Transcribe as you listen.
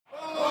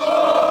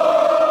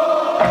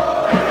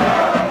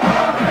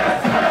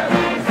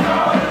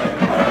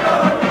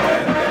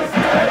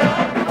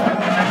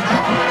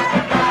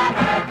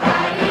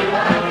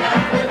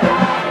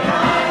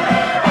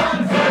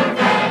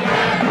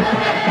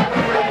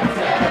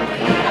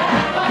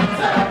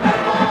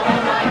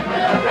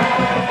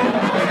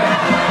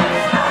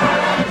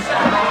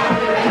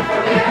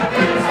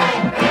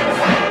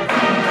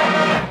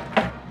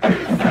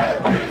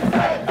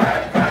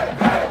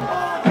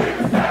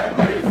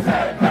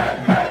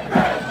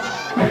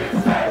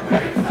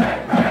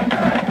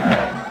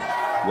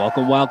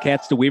Welcome,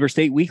 Wildcats, to Weber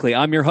State Weekly.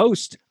 I'm your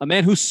host, a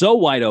man who's so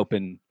wide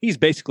open. He's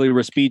basically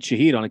Raspeed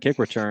Shaheed on a kick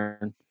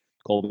return,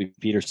 Colby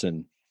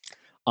Peterson.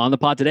 On the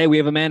pod today, we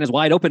have a man as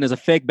wide open as a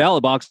fake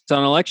ballot box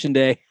on Election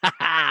Day,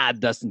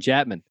 Dustin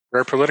Chapman.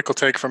 Very political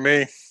take from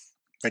me.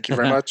 Thank you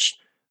very much.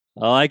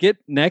 I like it.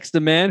 Next, a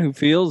man who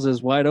feels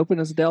as wide open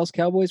as a Dallas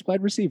Cowboys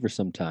wide receiver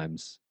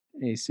sometimes,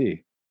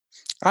 AC.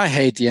 I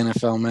hate the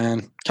NFL,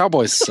 man.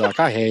 Cowboys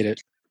suck. I hate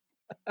it.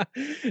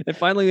 And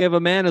finally, we have a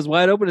man as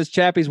wide open as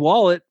Chappie's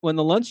wallet when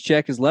the lunch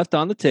check is left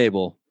on the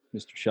table,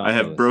 Mr. Sean I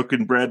have Lewis.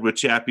 broken bread with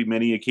Chappie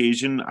many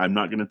occasion. I'm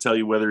not going to tell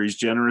you whether he's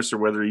generous or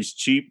whether he's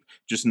cheap.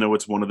 Just know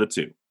it's one of the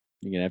two.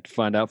 You're going to have to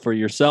find out for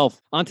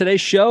yourself. On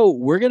today's show,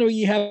 we're going to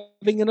be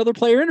having another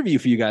player interview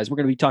for you guys. We're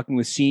going to be talking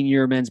with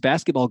senior men's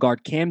basketball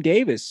guard Cam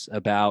Davis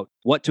about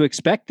what to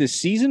expect this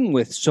season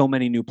with so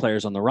many new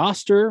players on the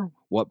roster,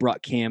 what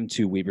brought Cam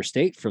to Weber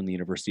State from the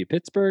University of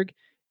Pittsburgh,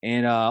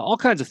 and all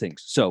kinds of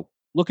things. So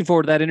looking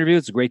forward to that interview.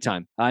 It's a great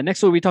time.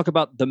 Next week, we talk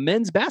about the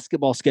men's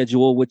basketball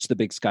schedule, which the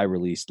Big Sky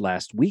released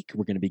last week.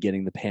 We're going to be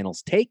getting the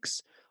panel's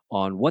takes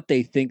on what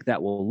they think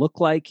that will look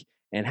like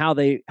and how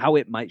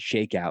it might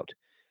shake out.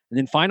 And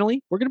then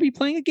finally, we're going to be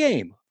playing a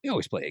game. We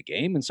always play a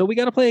game, and so we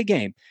got to play a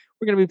game.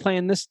 We're going to be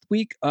playing this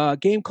week a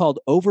game called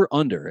Over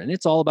Under, and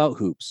it's all about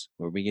hoops.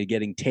 We're going to be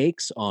getting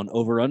takes on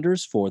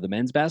over-unders for the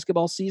men's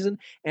basketball season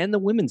and the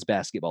women's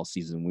basketball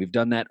season. We've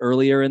done that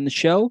earlier in the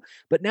show,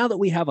 but now that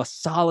we have a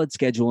solid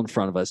schedule in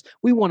front of us,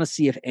 we want to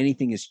see if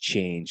anything has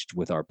changed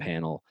with our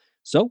panel.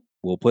 So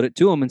we'll put it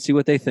to them and see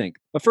what they think.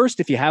 But first,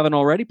 if you haven't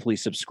already,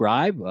 please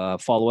subscribe.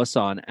 Follow us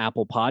on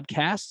Apple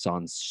Podcasts,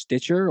 on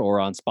Stitcher,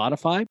 or on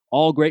Spotify.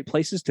 All great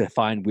places to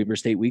find Weber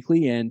State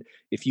Weekly. And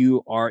if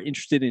you are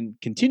interested in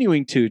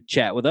continuing to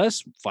chat with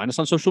us, find us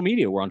on social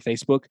media. We're on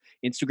Facebook,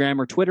 Instagram,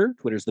 or Twitter.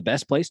 Twitter's the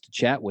best place to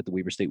chat with the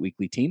Weber State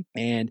Weekly team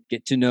and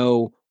get to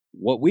know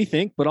what we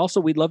think, but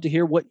also we'd love to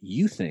hear what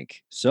you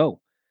think. So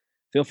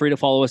feel free to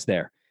follow us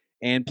there.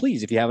 And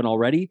please, if you haven't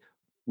already,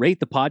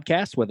 rate the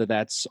podcast, whether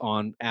that's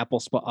on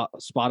Apple,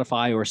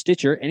 Spotify, or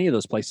Stitcher. Any of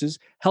those places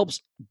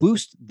helps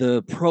boost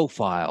the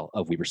profile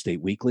of Weber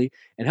State Weekly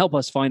and help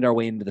us find our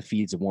way into the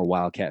feeds of more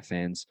Wildcat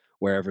fans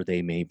wherever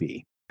they may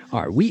be.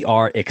 All right, we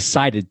are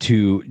excited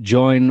to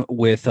join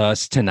with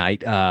us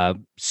tonight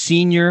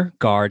senior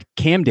guard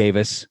Cam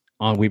Davis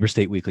on Weber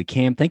State Weekly.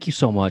 Cam, thank you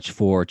so much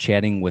for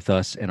chatting with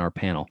us and our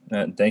panel.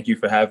 Thank you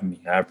for having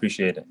me. I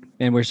appreciate it.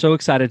 And we're so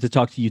excited to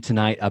talk to you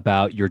tonight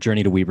about your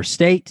journey to Weber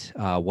State,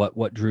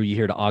 what drew you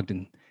here to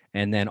Ogden,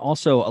 and then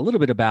also a little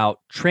bit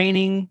about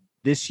training.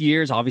 This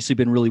year's obviously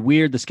been really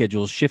weird. The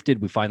schedule's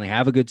shifted. We finally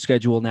have a good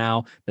schedule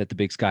now that the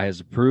Big Sky has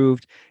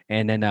approved.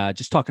 And then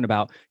just talking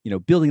about,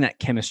 building that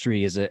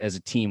chemistry as a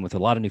team with a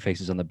lot of new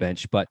faces on the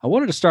bench. But I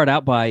wanted to start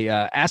out by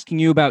asking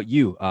you about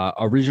you,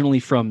 originally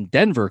from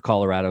Denver,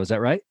 Colorado. Is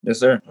that right? Yes,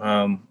 sir.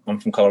 I'm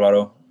from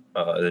Colorado,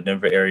 the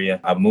Denver area.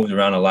 I've moved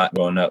around a lot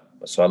growing up.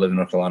 So I lived in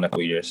North Carolina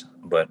for years,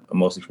 but I'm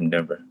mostly from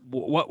Denver.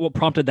 What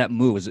prompted that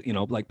move? Was it,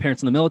 like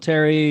parents in the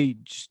military?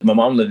 My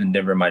mom lived in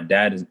Denver. My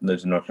dad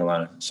lives in North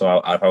Carolina. So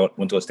if I went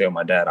to go stay with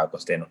my dad, I'll go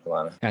stay in North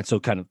Carolina. And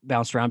so kind of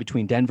bounced around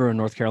between Denver and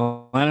North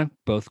Carolina,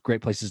 both great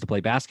places to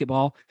play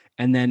basketball,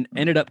 and then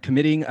ended up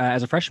committing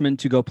as a freshman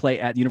to go play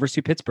at the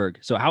University of Pittsburgh.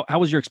 So how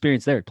was your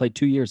experience there? Played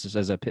 2 years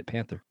as a Pitt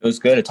Panther. It was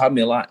good. It taught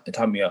me a lot. It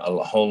taught me a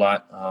whole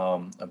lot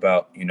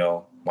about,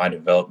 my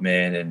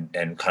development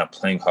and kind of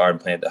playing hard and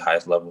playing at the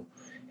highest level.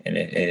 And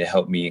it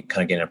helped me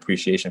kind of get an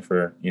appreciation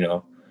for,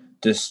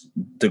 just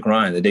the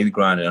grind, the daily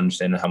grind, and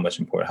understanding how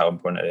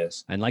important that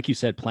is. And like you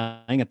said,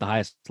 playing at the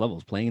highest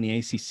levels, playing in the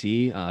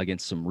ACC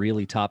against some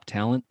really top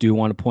talent. Do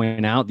want to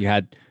point out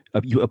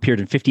you appeared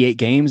in 58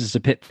 games as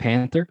a Pitt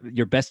Panther.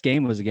 Your best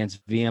game was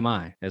against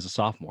VMI as a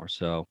sophomore.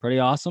 So pretty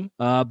awesome.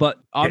 But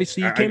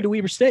obviously you came to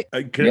Weber State.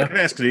 Can I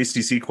ask an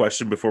ACC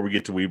question before we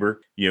get to Weber?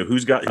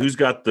 Who's got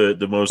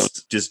the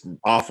most just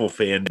awful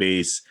fan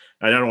base?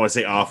 I don't want to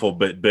say awful,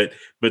 but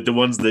the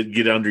ones that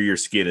get under your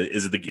skin.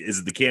 Is it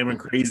the Cameron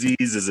Crazies?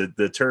 Is it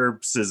the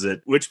Terps? Is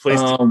it which place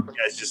do you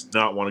guys just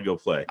not want to go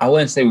play? I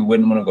wouldn't say we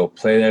wouldn't want to go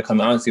play there. Because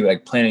honestly,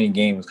 like playing any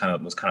game was kind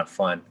of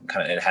fun.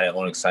 It had its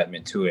own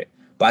excitement to it.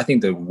 But I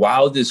think the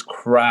wildest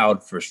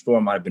crowd for sure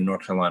might have been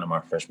North Carolina my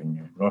freshman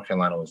year. North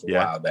Carolina was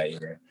wild that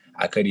year.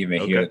 I couldn't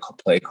even hear the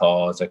play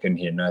calls. I couldn't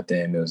hear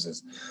nothing. That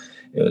was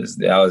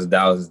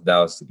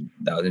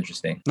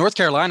interesting. North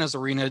Carolina's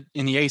arena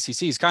in the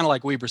ACC is kind of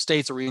like Weber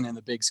State's arena in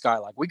the Big Sky.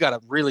 Like we got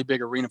a really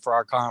big arena for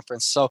our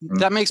conference. So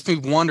that makes me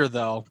wonder,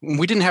 though.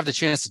 We didn't have the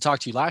chance to talk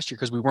to you last year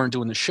because we weren't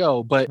doing the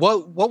show. But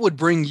what would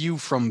bring you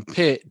from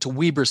Pitt to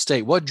Weber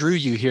State? What drew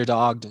you here to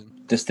Ogden?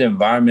 Just the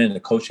environment and the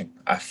coaching.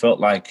 I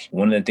felt like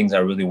one of the things I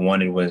really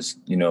wanted was,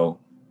 an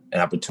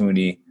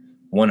opportunity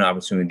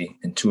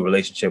and two, a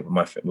relationship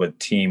with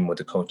team, with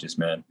the coaches,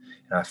 man.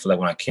 And I feel like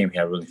when I came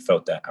here, I really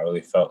felt that. I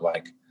really felt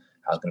like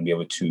I was going to be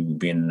able to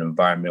be in an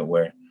environment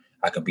where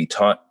I could be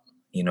taught,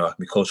 I can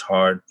be coached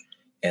hard,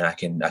 and I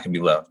can be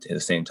loved at the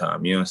same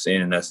time. You know what I'm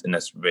saying? And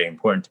that's very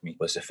important to me.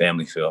 It's a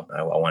family feel.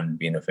 I wanted to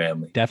be in a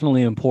family.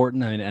 Definitely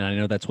important. And I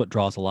know that's what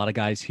draws a lot of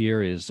guys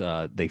here is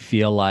they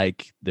feel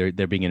like they're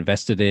being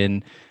invested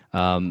in.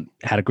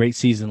 Had a great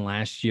season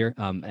last year.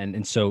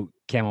 And so,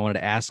 Cam, I wanted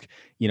to ask,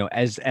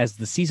 as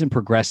the season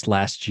progressed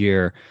last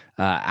year,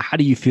 how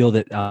do you feel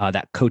that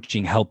that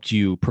coaching helped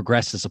you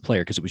progress as a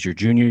player? Because it was your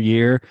junior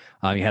year.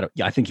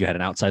 I think you had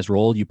an outsized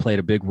role. You played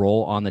a big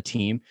role on the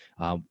team.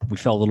 We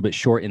fell a little bit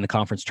short in the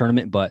conference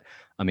tournament, but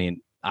I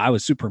mean, I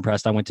was super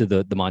impressed. I went to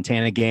the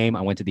Montana game.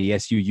 I went to the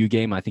SUU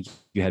game. I think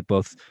you had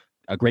both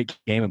a great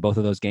game in both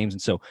of those games.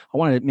 And so I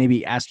wanted to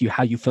maybe ask you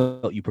how you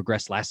felt you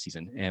progressed last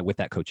season with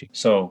that coaching.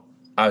 So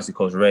obviously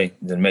Coach Ray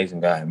is an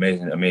amazing guy,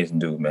 amazing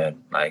dude,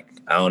 man. Like,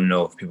 I don't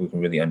know if people can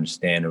really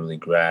understand or really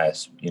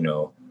grasp,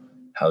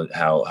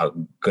 how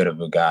good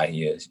of a guy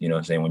he is. You know what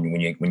I'm saying?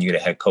 When you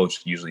get a head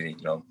coach, usually,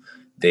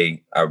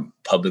 they are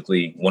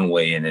publicly one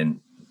way and then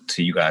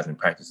to you guys in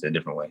practice a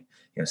different way.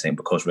 You know what I'm saying?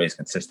 But Coach Ray is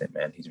consistent,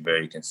 man. He's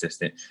very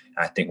consistent.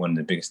 And I think one of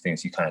the biggest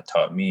things he kind of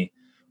taught me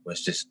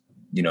was just,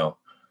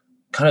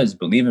 kind of just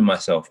believe in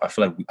myself. I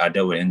feel like I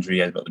dealt with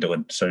injury, I dealt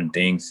with certain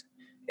things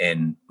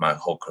in my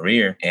whole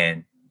career,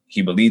 and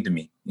he believed in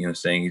me. You know what I'm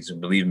saying? He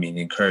just believed in me.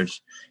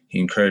 He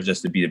encouraged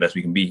us to be the best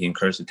we can be. He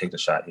encouraged us to take the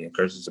shot. He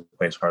encouraged us to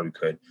play as hard as we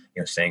could. You know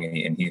what I'm saying?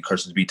 And he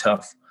encouraged us to be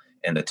tough.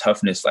 And the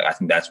toughness, like, I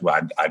think that's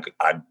what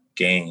I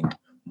gained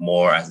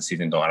more as the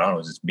season going on. It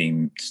was just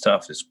being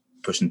tough, just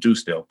pushing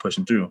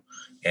through.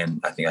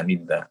 And I think I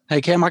needed that. Hey,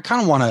 Cam, I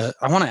want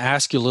to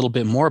ask you a little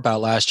bit more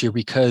about last year,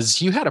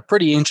 because you had a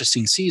pretty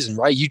interesting season,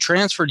 right? You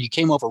transferred, you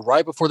came over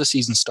right before the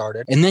season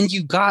started, and then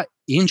you got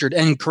injured.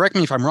 And correct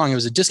me if I'm wrong, it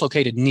was a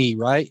dislocated knee,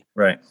 right?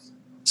 Right.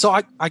 So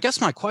I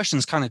guess my question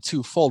is kind of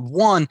twofold.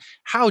 One,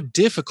 how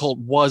difficult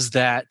was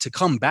that to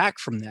come back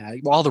from that,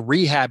 all the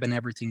rehab and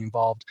everything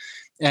involved?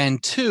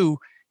 And two,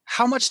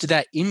 how much did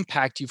that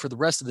impact you for the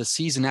rest of the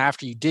season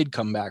after you did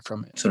come back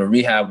from it? So the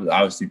rehab was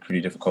obviously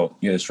pretty difficult.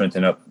 You had to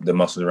strengthen up the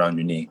muscles around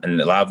your knee.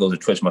 And a lot of those are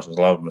twitch muscles,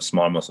 a lot of them are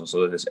small muscles.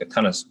 So it's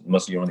kind of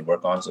muscle you only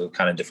work on. So it's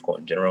kind of difficult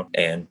in general.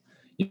 And,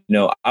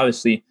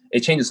 obviously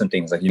it changes some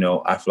things. Like,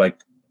 I feel like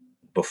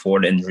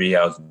before the injury,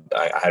 I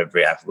had a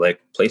very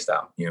athletic play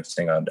style. You know what I'm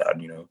saying? I'd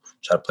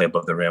try to play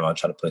above the rim. I'd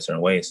try to play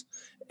certain ways.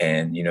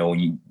 And,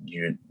 when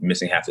you're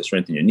missing half the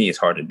strength in your knee, it's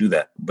hard to do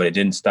that. But it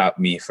didn't stop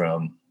me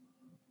from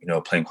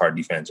playing hard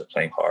defense or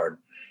playing hard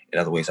in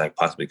other ways I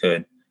possibly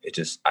could. I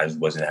just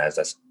wasn't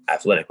as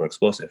athletic or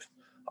explosive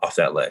off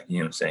that leg. You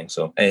know what I'm saying?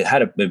 So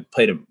it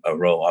played a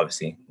role,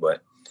 obviously,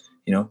 but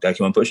gotta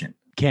keep on pushing.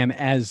 Cam,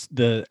 as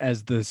the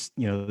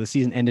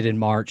season ended in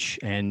March,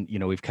 and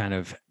we've kind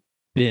of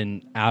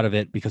been out of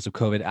it because of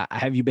COVID,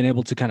 have you been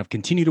able to kind of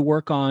continue to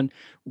work on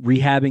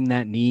rehabbing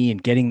that knee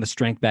and getting the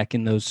strength back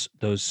in those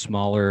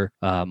smaller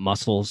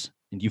muscles?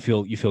 And you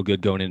feel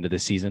good going into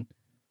this season?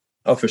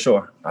 Oh, for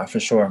sure. For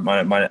sure.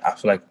 I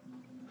feel like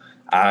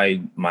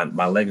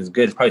my leg is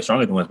good. It's probably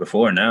stronger than it was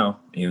before now.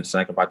 It's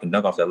like if I can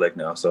dunk off that leg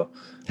now. So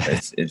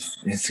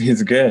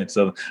it's good.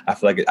 So I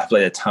feel like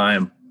at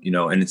time,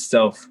 in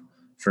itself,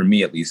 for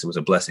me at least, it was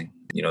a blessing.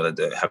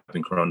 That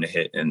having Corona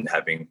hit and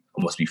having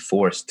almost be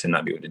forced to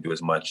not be able to do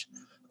as much,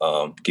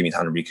 give me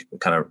time to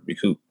kind of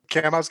recoup.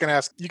 Cam, I was going to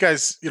ask you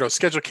guys,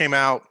 schedule came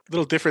out a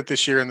little different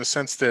this year in the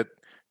sense that,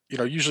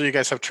 usually you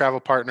guys have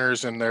travel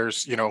partners and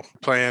there's,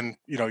 playing,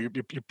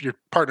 you're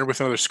partnered with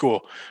another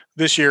school.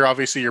 This year,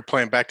 obviously, you're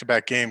playing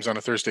back-to-back games on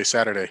a Thursday,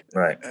 Saturday.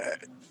 Right.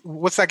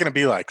 What's that going to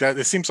be like? That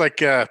it seems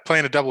like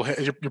playing a double.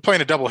 You're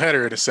playing a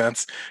doubleheader in a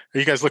sense. Are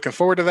you guys looking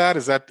forward to that?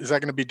 Is that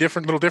going to be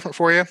different? A little different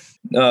for you?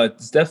 No,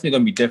 it's definitely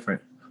going to be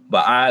different.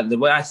 But the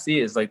way I see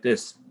it is like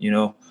this. At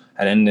the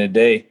end of the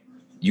day,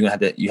 you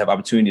have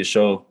opportunity to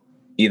show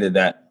either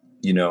that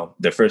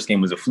their first game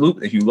was a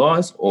fluke if you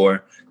lost,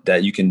 or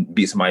that you can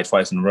beat somebody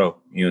twice in a row.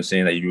 You know what I'm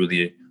saying? That you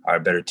really are a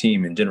better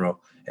team in general.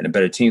 And the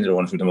better teams are the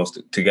ones who are the most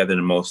together,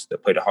 the most,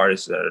 that play the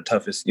hardest, that are the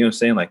toughest. You know what I'm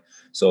saying? Like,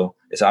 so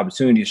it's an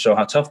opportunity to show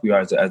how tough we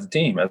are as a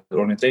team, as an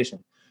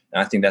organization.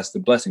 And I think that's the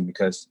blessing,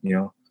 because,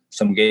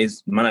 some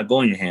games might not go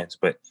in your hands,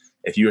 but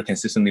if you are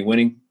consistently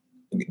winning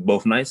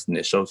both nights, and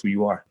it shows who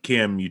you are.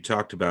 Cam, you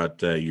talked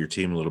about your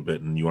team a little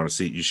bit, and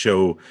you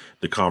show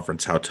the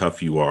conference how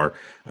tough you are.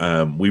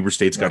 Weber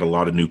State's got a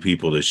lot of new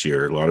people this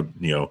year. A lot of,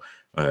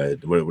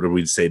 what do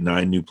we say,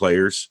 9 new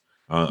players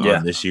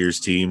on this year's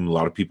team. A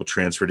lot of people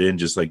transferred in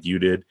just like you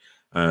did.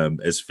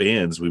 As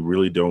fans, we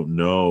really don't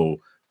know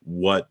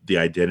what the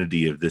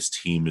identity of this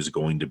team is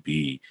going to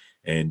be.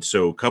 And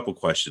so a couple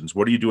questions.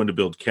 What are you doing to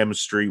build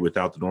chemistry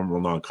without the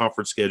normal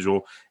non-conference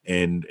schedule?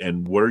 And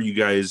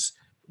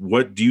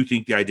what do you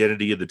think the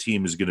identity of the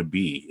team is going to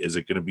be? Is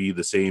it going to be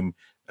the same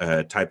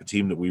type of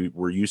team that we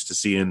were used to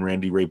seeing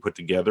Randy Ray put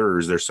together, or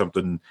is there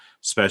something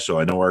special?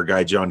 I know our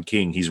guy, John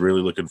King, he's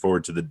really looking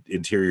forward to the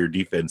interior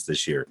defense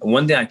this year.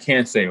 One thing I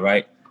can say,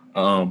 right,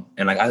 and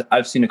like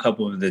I've seen a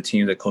couple of the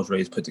teams that Coach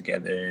Ray's put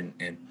together,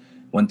 and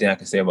one thing I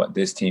can say about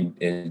this team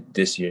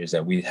this year is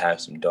that we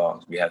have some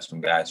dogs. We have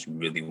some guys who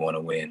really want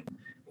to win,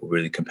 who are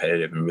really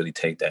competitive and really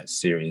take that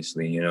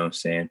seriously. You know what I'm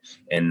saying?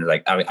 And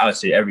like, I mean,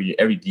 obviously every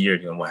year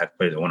you're gonna have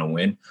players that want to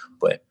win,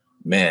 but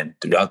man,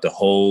 throughout the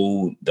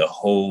whole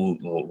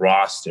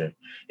roster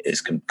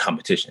is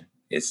competition.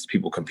 it's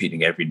people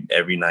competing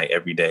every night,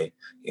 every day.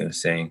 You know what I'm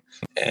saying?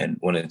 And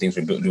one of the things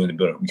we're doing in the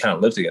building, we kind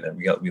of live together.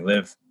 We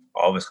live,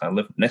 all of us kind of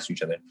live next to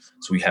each other.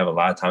 So we have a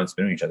lot of time to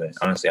spend with each other.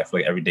 Honestly, I feel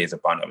like every day is a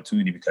bonding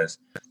opportunity because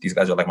these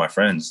guys are like my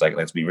friends. Like,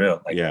 let's be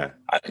real. Like, Yeah.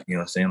 You know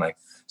what I'm saying? Like,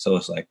 so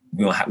it's like,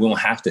 we don't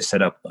have to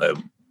set up a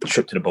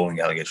trip to the bowling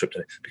alley, get a trip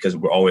to because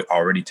we're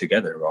already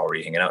together. We're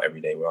already hanging out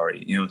every day. We're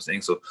already, you know what I'm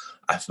saying? So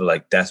I feel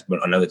like that's been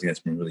another thing that's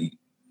been really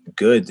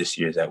good this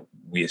year is that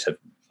we just have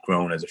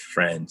grown as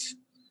friends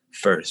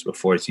first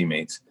before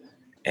teammates,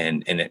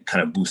 and it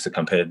kind of boosts the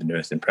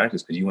competitiveness in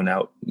practice because you went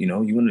out, you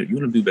want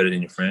to do better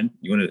than your friend.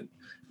 You want to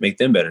make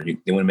them better.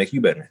 They want to make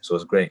you better. So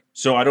it's great.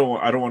 So I don't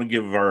want to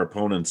give our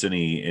opponents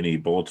any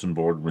bulletin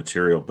board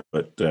material,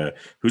 but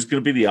who's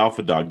going to be the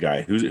alpha dog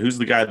guy? Who's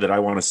the guy that I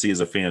want to see as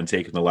a fan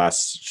taking the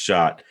last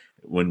shot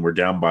when we're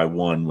down by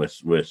 1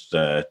 with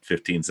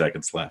 15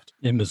 seconds left?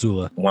 In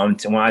Missoula.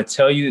 When I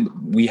tell you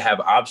we have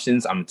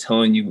options, I'm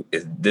telling you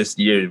this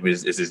year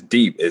is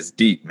deep. It's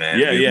deep, man.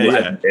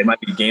 Yeah. It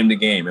might be game to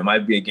game. It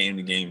might be a game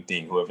to game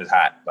thing. Whoever's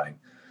hot, like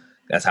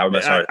that's how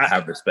we're going to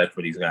have respect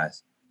for these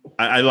guys.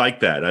 I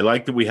like that. I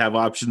like that we have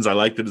options. I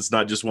like that it's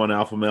not just one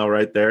alpha male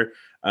right there.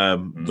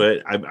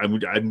 But I'm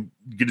going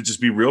to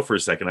just be real for a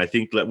second. I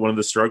think that one of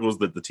the struggles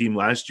that the team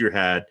last year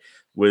had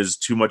was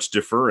too much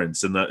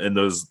deference in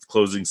those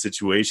closing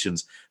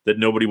situations, that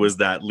nobody was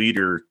that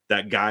leader,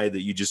 that guy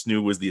that you just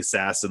knew was the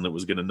assassin that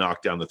was going to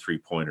knock down the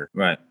 3-pointer.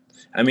 Right.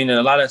 I mean,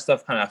 a lot of that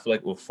stuff kind of I feel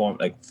like will form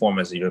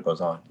as the year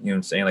goes on. You know what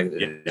I'm saying? Like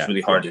it's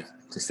really hard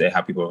to say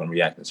how people are going to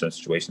react in certain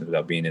situations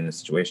without being in the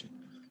situation.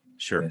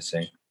 Sure. You know what I'm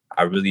saying?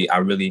 I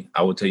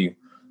will tell you,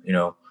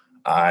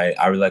 I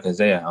really like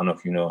Isaiah. I don't know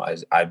if you know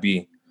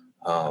IB.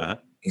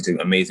 He's an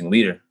amazing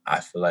leader. I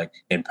feel like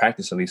in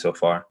practice, at least so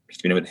far,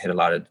 he's been able to hit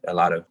a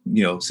lot of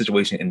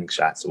situation ending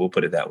shots. So we'll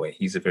put it that way.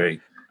 He's a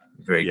very,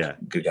 very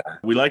good guy.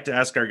 We like to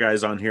ask our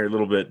guys on here a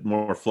little bit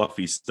more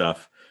fluffy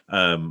stuff.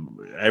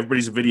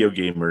 Everybody's a video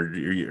gamer.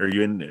 Are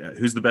you in?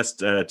 Who's the best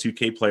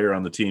 2K player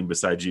on the team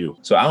besides you?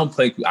 So I don't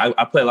play.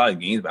 I play a lot of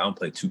games, but I don't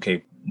play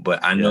 2K.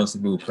 But I know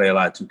some people play a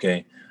lot of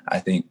 2K. I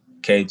think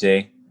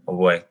KJ,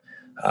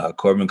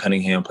 Corbin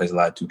Cunningham plays a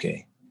lot of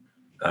 2K,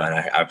 and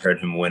I've heard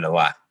him win a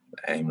lot.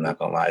 I'm not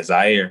gonna lie.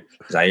 Zaire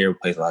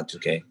plays a lot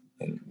of 2K,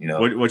 and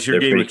what's your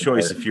game of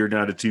choice if you're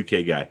not a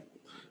 2K guy?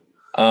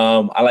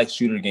 I like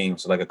shooter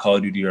games, so like a Call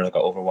of Duty or like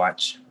an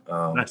Overwatch.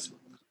 Nice.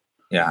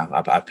 Yeah,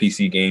 I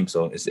PC games,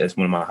 so it's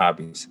one of my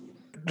hobbies.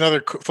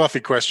 Another fluffy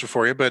question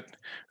for you, but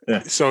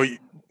so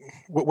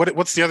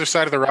what's the other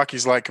side of the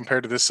Rockies like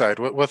compared to this side?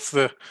 What's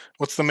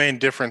the main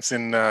difference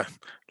in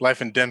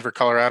life in Denver,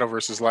 Colorado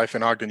versus life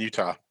in Ogden,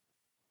 Utah?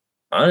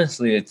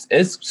 Honestly,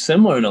 it's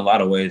similar in a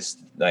lot of ways.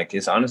 Like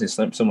it's honestly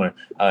similar.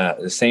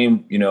 The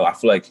same, I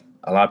feel like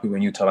a lot of people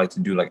in Utah like to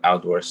do like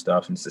outdoor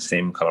stuff, and it's the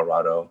same in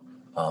Colorado.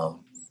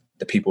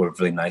 The people are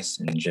really nice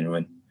and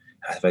genuine.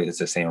 I feel like it's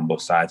the same on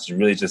both sides. It's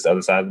really just the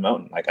other side of the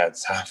mountain. Like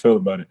that's how I feel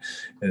about it.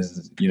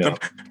 Is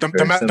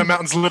the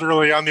mountain's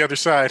literally on the other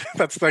side.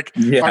 That's like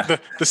the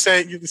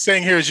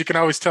saying here is you can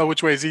always tell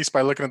which way is east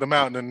by looking at the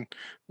mountain,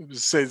 and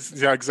says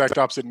the exact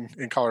opposite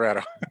in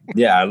Colorado.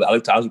 Yeah, I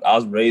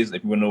was raised,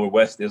 if you want to know where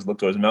west is, look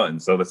towards the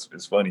mountains. So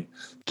it's funny.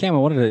 Cam, I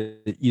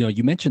wanted to,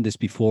 you mentioned this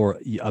before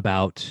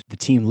about the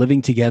team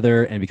living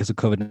together, and because of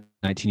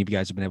COVID-19, you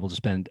guys have been able to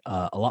spend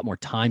a lot more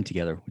time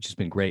together, which has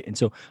been great. And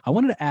so I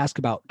wanted to ask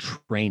about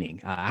training.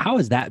 How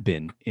has that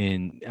been?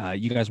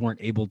 You guys weren't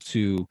able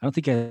to, I don't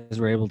think you guys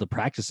were able to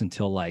practice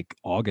until like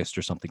August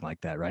or something like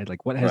that, right?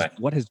 Like what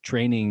has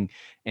training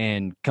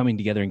and coming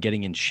together and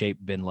getting in shape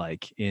been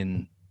like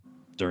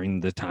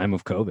during the time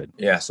of COVID?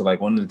 Yeah. So like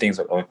one of the things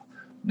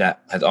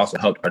that has also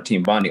helped our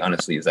team bonding,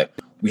 honestly, is like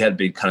we had to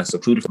be kind of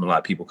secluded from a lot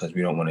of people because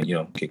we don't want to,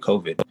 get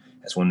COVID.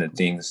 That's one of the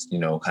things,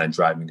 kind of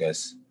driving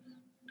us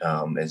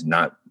is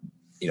not,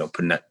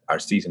 putting our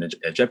season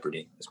at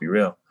jeopardy. Let's be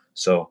real.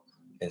 So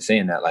in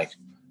saying that, like,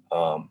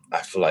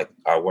 I feel like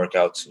our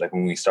workouts, like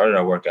when we started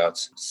our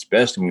workouts,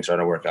 especially when we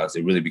started our workouts,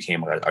 it really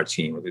became like our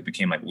team. It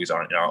became like we was in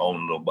our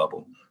own little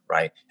bubble,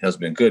 right? And it's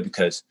been good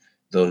because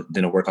then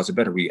the workouts are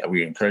better.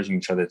 We're encouraging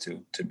each other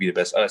to be the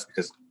best us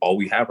because all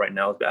we have right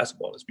now is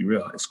basketball. Let's be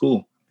real. At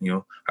school,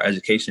 our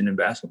education in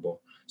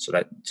basketball.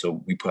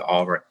 So we put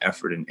all of our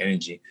effort and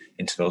energy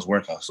into those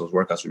workouts. Those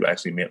workouts would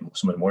actually meant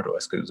so much more to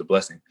us because it was a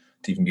blessing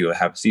to even be able to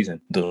have a season.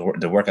 The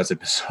workouts have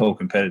been so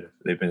competitive.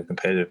 They've been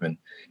competitive, and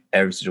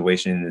every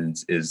situation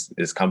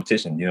is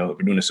competition. If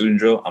we're doing a shooting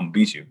drill, I'm gonna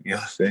beat you. You know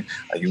what I'm saying?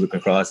 Like you look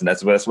across, and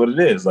that's what it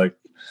is. Like,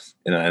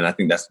 and I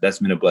think that's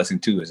been a blessing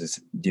too. Is it's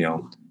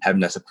having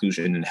that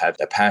seclusion and have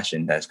that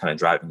passion that's kind of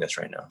driving us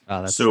right now.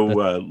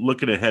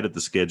 Looking ahead at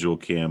the schedule,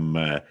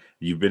 Cam,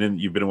 you've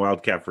been a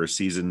Wildcat for a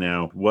season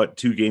now. What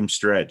 2-game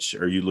stretch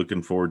are you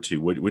looking forward to?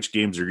 Which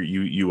games are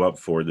you up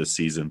for this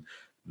season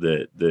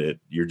that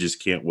you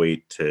just can't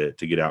wait to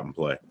get out and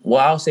play?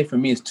 Well, I'll say for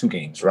me it's 2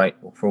 games, right?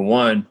 For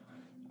one,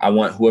 I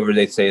want whoever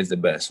they say is the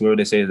best. Whoever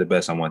they say is the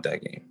best, I want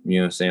that game. You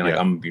know what I'm saying? Like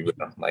I'm gonna be real.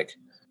 Like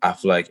I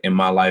feel like in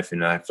my life,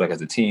 and I feel like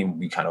as a team,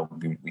 we thrive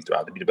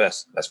to be the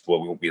best. That's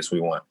what we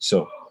want.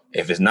 So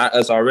if it's not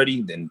us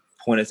already, then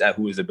point us at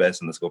who is the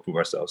best and let's go prove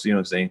ourselves. You know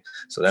what I'm saying?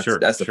 So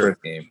that's the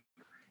first game.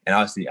 And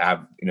obviously I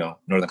have,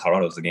 Northern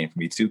Colorado is a game for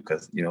me too,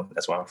 because,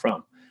 that's where I'm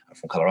from. I'm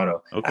from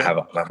Colorado. Okay. I have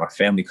my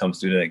family comes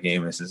through that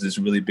game, and this is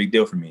a really big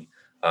deal for me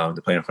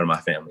to play in front of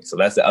my family. So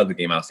that's the other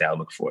game I'll say I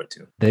look forward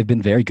to. They've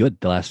been very good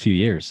the last few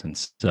years. And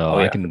so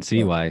I can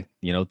see why,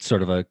 it's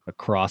sort of a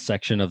cross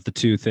section of the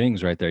two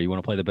things right there. You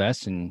want to play the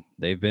best, and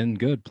they've been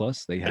good.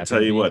 Plus they have. I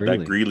tell you what,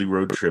 that Greeley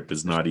road trip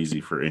is not easy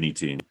for any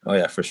team. Oh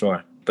yeah, for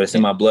sure. But it's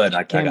in my blood.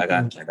 I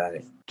got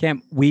it.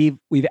 Cam, we've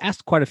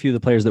asked quite a few of the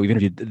players that we've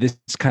interviewed this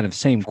kind of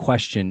same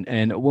question,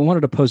 and we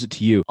wanted to pose it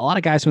to you. A lot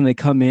of guys, when they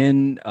come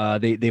in,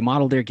 they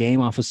model their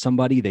game off of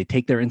somebody, they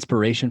take their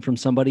inspiration from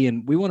somebody,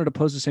 and we wanted to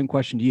pose the same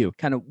question to you.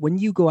 Kind of when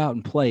you go out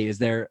and play, is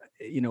there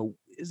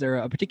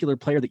a particular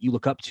player that you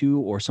look up to,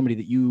 or somebody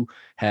that you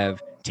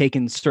have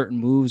taken certain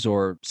moves,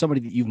 or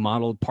somebody that you've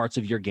modeled parts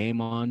of your game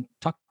on?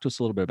 Talk to us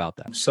a little bit about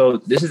that. So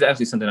this is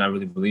actually something I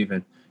really believe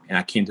in, and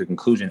I came to a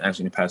conclusion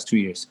actually in the past 2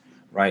 years,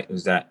 right?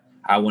 Is that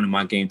I wanted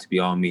my game to be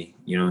all me.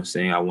 You know what I'm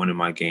saying? I wanted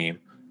my game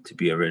to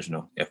be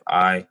original. If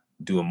I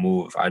do a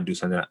move, if I do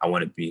something, I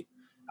want it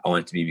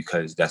to be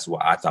because that's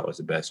what I thought was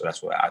the best, or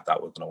that's what I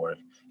thought was going to work,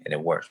 and it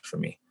worked for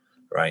me,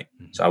 right?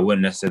 Mm-hmm. So I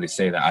wouldn't necessarily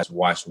say that I just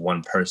watched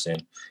one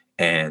person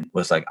and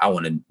was like, I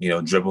want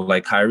to, dribble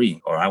like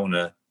Kyrie, or I want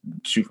to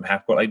shoot from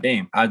half court like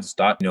Dame. I just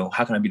thought,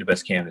 how can I be the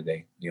best Cam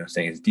today? You know what I'm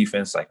saying? It's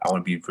defense. Like, I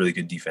want to be really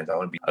good defense. I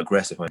want to be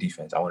aggressive on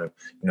defense. I want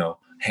to,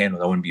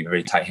 handle. I want to be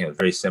very tight handle,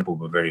 very simple,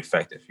 but very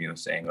effective. You know what I'm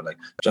saying? Or like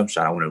jump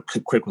shot. I want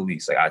to quick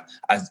release. Like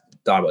I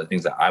thought about the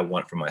things that I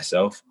want for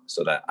myself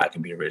so that I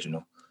can be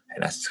original.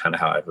 And that's kind of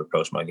how I've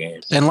approached my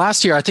game. And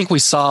last year, I think we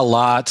saw a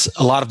lot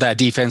of that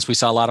defense. We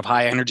saw a lot of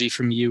high energy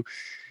from you.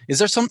 Is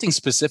there something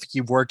specific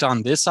you've worked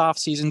on this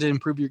offseason to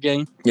improve your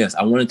game? Yes,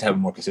 I wanted to have a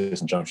more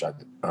consistent jump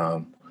shot.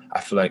 I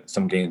feel like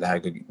some games I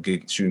had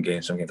good shooting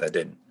games, some games I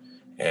didn't.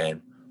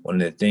 And one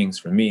of the things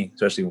for me,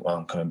 especially while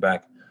I'm coming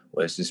back,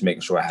 was just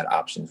making sure I had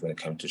options when it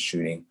comes to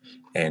shooting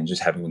and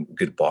just having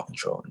good ball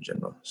control in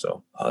general.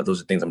 So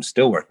those are things I'm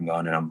still working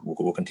on, and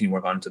we'll continue to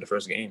work on into the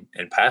first game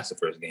and past the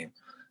first game.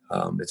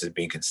 It's just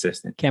being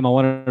consistent. Cam, I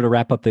wanted to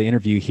wrap up the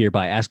interview here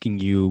by asking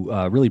you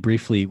really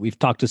briefly. We've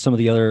talked to some of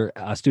the other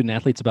student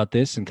athletes about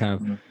this and kind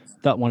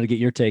of wanted to get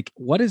your take.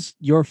 What is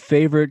your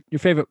favorite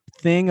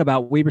thing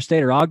about Weber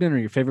State or Ogden, or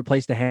your favorite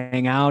place to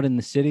hang out in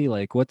the city?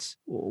 Like,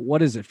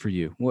 what is it for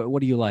you? What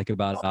do you like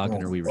about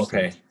Ogden or Weber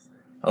State?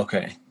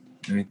 Okay.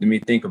 Let me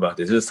think about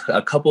this. There's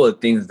a couple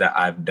of things that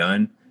I've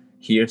done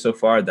here so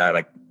far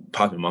that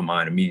popped in my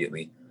mind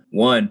immediately.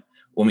 One,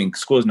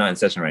 school's not in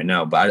session right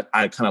now, but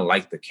I kind of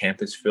like the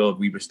campus feel of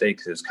Weber State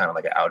because it's kind of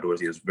like an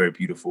outdoorsy. It was very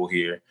beautiful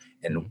here,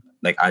 and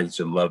I just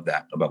love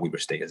that about Weber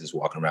State, is just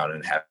walking around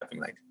and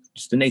having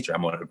just the nature.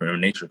 I'm a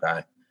nature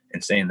guy,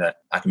 and saying that,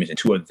 I can mention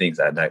two other things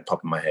that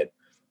pop in my head.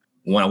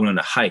 One, I went on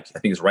a hike. I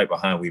think it's right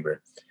behind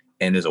Weber,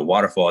 and there's a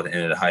waterfall at the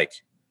end of the hike.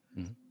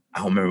 Mm-hmm. I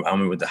don't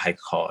remember what the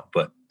hike's called,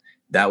 but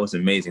that was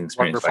an amazing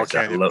experience. Waterfall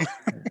Canyon.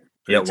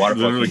 Yeah, Waterfall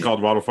literally called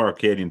Waterfall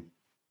Canyon.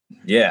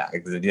 Yeah.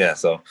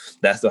 So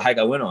that's the hike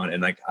I went on,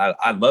 and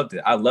I loved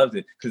it. I loved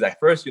it because at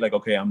first you're like,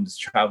 okay, I'm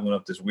just traveling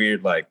up this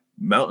weird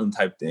mountain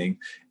type thing,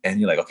 and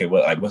you're like, okay,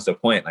 well, what's the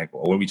point?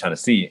 What are we trying to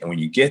see? And when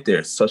you get there,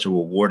 it's such a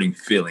rewarding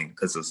feeling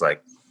because it's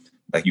like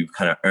you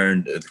kind of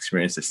earned the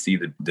experience to see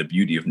the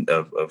beauty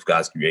of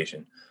God's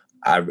creation.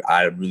 I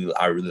really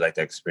like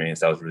that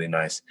experience. That was really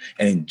nice.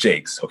 And then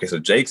Jake's. Okay, so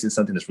Jake's is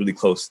something that's really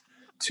close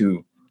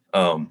to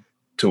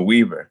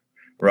Weber,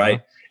 right?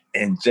 Uh-huh.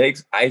 And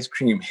Jake's ice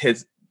cream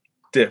hits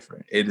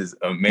different. It is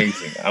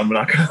amazing. I'm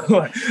not gonna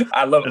lie.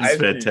 I love ice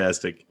cream. That's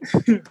fantastic.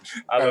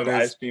 I love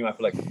ice cream.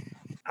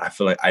 I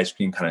feel like ice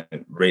cream kind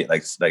of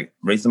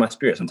raises my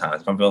spirit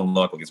sometimes. If I'm feeling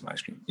low, I'll go get some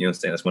ice cream. You know what I'm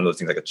saying? That's one of those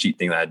things, like a cheat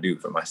thing that I do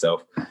for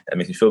myself that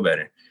makes me feel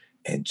better.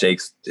 And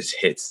Jake's just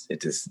hits.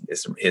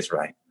 It's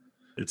right.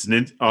 It's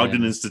an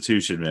Ogden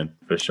institution, man.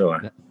 For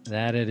sure.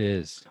 That it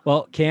is.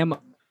 Well, Cam,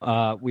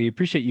 we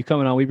appreciate you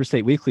coming on Weber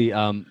State Weekly.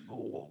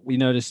 We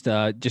noticed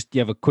just you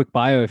have a quick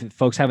bio. If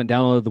folks haven't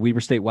downloaded the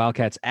Weber State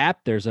Wildcats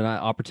app, there's an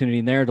opportunity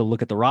in there to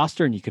look at the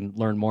roster, and you can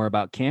learn more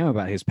about Cam,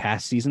 about his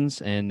past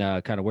seasons, and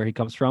kind of where he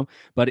comes from.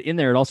 But in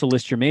there, it also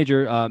lists your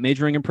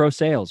majoring in pro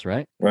sales,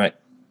 right? Right.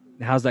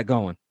 How's that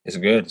going? It's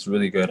good. It's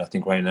really good. I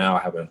think right now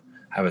I have a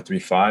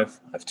 3.5. I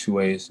have 2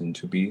 A's and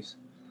 2 B's.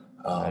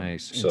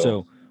 Nice.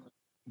 So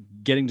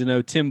getting to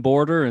know Tim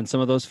Border and some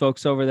of those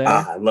folks over there.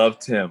 I love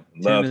Tim.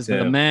 Tim is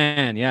the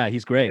man. Yeah,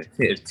 he's great.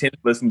 If Tim's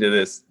listening to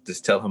this,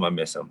 just tell him I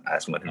miss him. I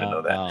just want him to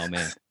know that. Oh,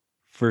 man.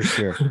 For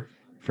sure.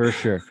 For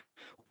sure.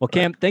 Well,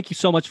 Cam, thank you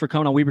so much for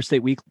coming on Weber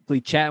State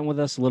Weekly, chatting with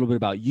us a little bit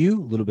about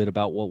you, a little bit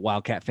about what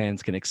Wildcat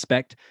fans can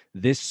expect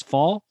this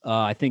fall.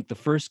 I think the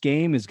first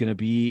game is going to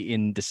be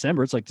in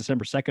December. It's like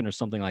December 2nd or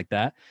something like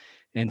that.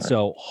 And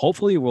so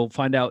hopefully we'll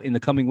find out in the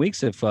coming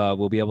weeks if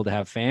we'll be able to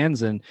have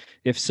fans. And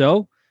if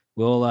so,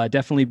 we'll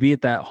definitely be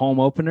at that home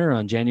opener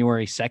on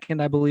January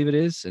 2nd, I believe it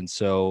is. And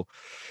so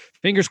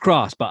fingers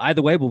crossed. But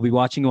either way, we'll be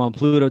watching you on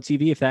Pluto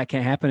TV if that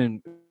can't happen,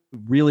 and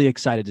really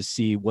excited to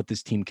see what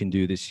this team can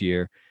do this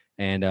year.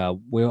 And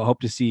we'll hope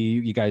to see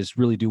you guys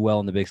really do well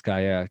in the Big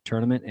Sky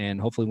tournament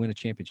and hopefully win a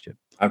championship.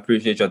 I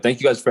appreciate y'all.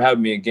 Thank you guys for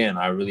having me again.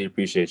 I really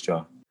appreciate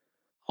y'all.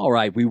 All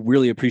right. We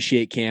really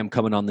appreciate Cam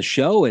coming on the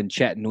show and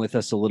chatting with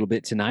us a little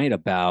bit tonight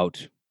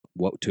about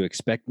what to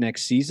expect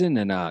next season.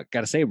 And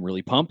got to say, I'm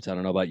really pumped. I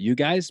don't know about you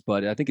guys,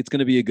 but I think it's going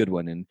to be a good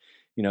one. And,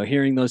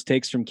 hearing those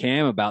takes from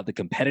Cam about the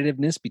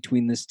competitiveness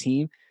between this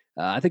team,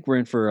 I think we're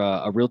in for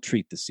a real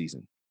treat this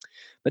season.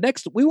 But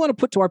next, we want to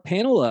put to our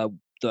panel,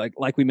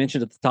 like we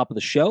mentioned at the top of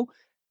the show,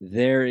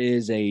 there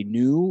is a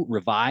new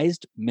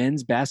revised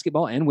men's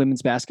basketball and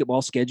women's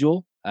basketball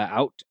schedule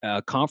out,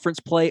 conference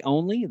play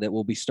only, that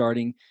will be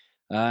starting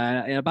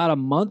in about a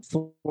month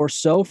or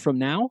so from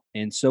now.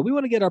 And so we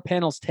want to get our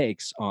panel's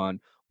takes on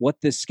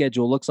what this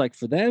schedule looks like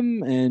for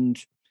them and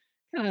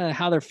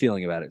how they're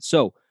feeling about it.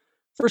 So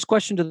first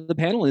question to the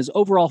panel is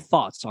overall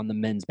thoughts on the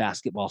men's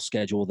basketball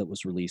schedule that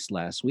was released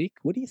last week.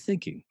 What are you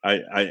thinking?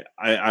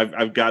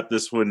 I've got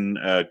this one,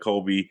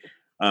 Colby.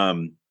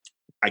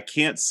 I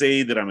can't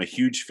say that I'm a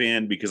huge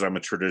fan because I'm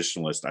a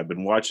traditionalist. I've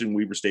been watching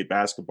Weber State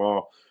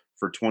basketball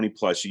for 20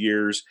 plus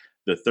years.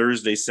 The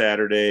Thursday,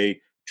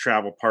 Saturday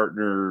travel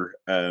partner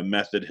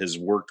method has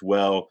worked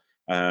well.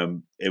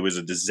 It was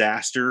a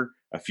disaster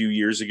a few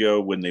years ago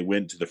when they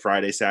went to the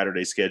Friday,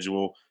 Saturday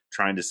schedule,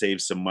 trying to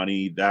save some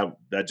money. That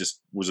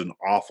just was an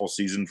awful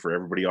season for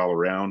everybody all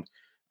around.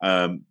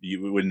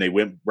 When they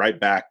went right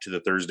back to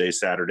the Thursday,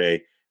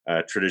 Saturday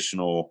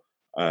traditional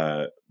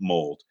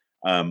mold.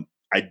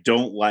 I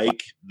don't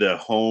like the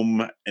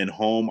home and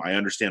home. I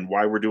understand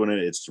why we're doing it.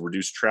 It's to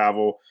reduce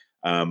travel,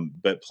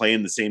 but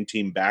playing the same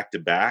team back to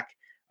back.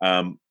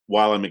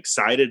 While I'm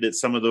excited at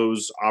some of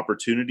those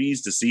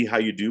opportunities to see how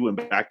you do in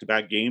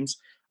back-to-back games,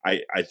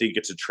 I think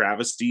it's a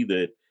travesty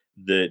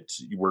that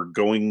we're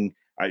going.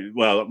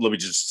 Let me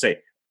just say,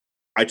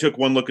 I took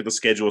one look at the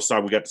schedule, saw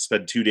we got to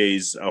spend 2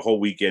 days, a whole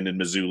weekend in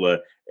Missoula,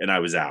 and I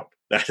was out.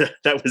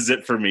 That was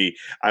it for me.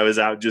 I was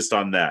out just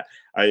on that.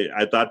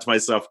 I thought to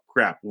myself,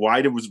 crap,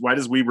 why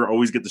does Weber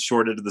always get the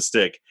short end of the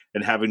stick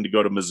and having to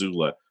go to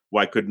Missoula?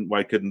 Why couldn't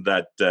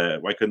the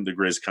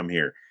Grizz come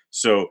here?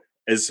 So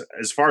as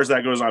far as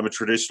that goes, I'm a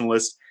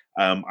traditionalist.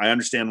 I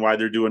understand why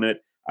they're doing it.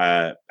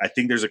 I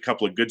think there's a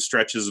couple of good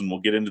stretches, and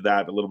we'll get into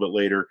that a little bit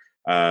later.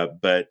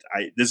 But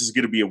this is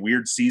going to be a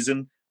weird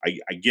season.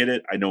 I get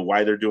it. I know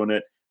why they're doing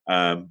it.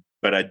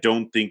 But I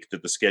don't think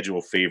that the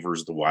schedule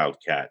favors the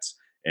Wildcats.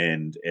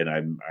 And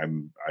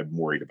I'm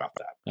worried about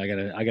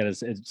that. I gotta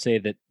say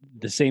that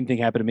the same thing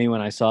happened to me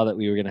when I saw that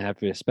we were going to have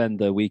to spend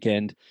the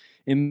weekend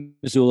in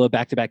Missoula,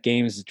 back-to-back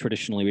games.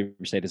 Traditionally,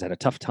 Weber State has had a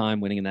tough time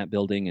winning in that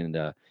building,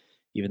 and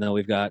even though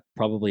we've got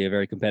probably a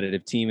very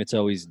competitive team, it's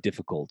always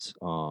difficult.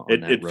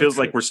 It feels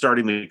like we're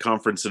starting the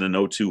conference in an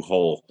 0-2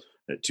 hole,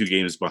 2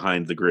 games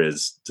behind the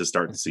Grizz to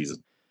start the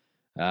season.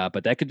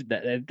 But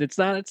it's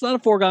not a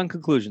foregone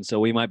conclusion, so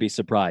we might be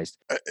surprised.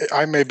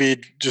 I may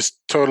be just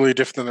totally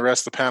different than the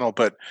rest of the panel,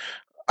 but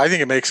I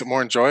think it makes it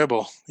more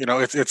enjoyable.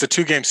 It's a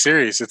 2-game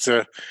series. It's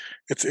a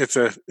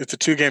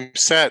 2-game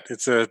set.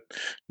 It's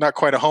not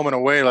quite a home and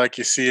away like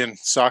you see in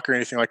soccer or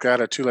anything like that,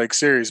 a 2-leg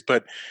series,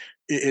 but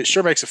it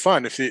sure makes it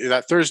fun. If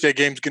that Thursday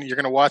game, you're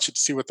going to watch it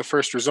to see what the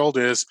first result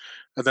is,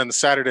 and then the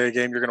Saturday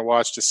game you're going to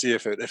watch to see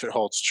if it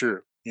holds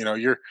true.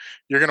 You're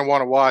going to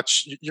want to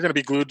watch. You're going to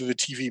be glued to the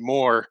TV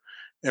more,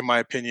 in my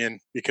opinion,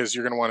 because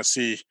you're going to want to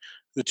see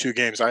the 2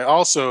 games. I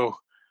also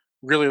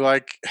really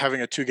like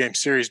having a 2-game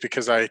series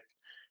because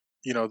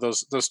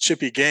those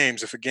chippy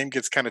games. If a game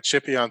gets kind of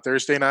chippy on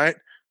Thursday night,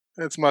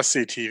 it's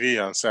must-see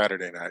TV on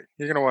Saturday night.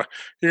 You're going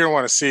to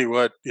want to see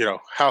what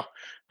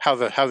how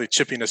the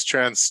chippiness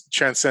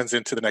transcends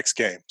into the next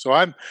game. So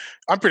I'm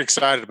pretty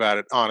excited about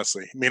it,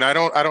 honestly. I mean, I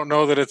don't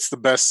know that it's the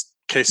best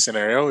case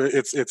scenario.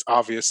 It's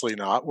obviously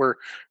not. We're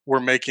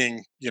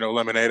making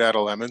lemonade out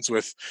of lemons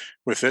with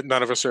it.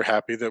 None of us are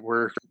happy that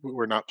we're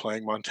not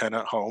playing Montana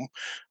at home,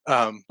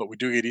 but we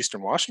do get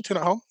Eastern Washington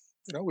at home.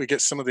 We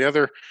get some of the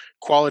other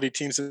quality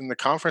teams in the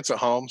conference at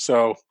home.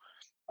 So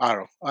I don't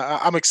know.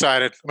 I'm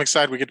excited. I'm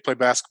excited we get to play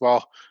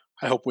basketball.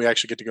 I hope we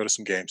actually get to go to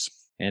some games.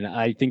 And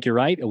I think you're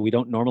right. We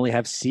don't normally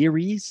have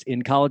series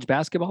in college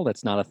basketball.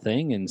 That's not a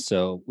thing. And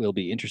so it'll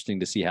be interesting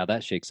to see how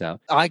that shakes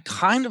out. I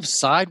kind of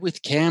side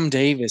with Cam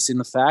Davis in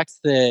the fact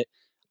that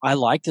I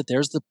like that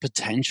there's the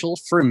potential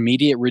for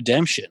immediate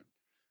redemption,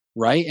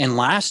 right? And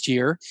last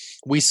year,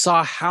 we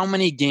saw how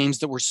many games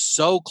that were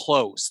so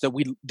close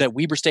that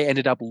Weber State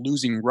ended up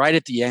losing right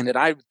at the end. And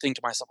I would think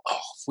to myself,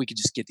 if we could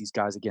just get these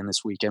guys again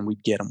this weekend,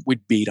 we'd get them.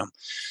 We'd beat them.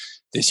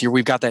 This year,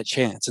 we've got that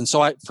chance. And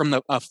so from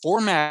a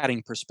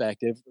formatting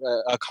perspective,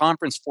 a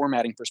conference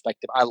formatting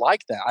perspective, I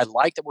like that. I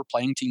like that we're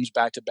playing teams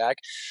back to back.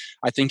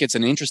 I think it's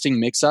an interesting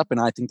mix-up,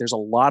 and I think there's a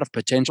lot of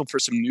potential for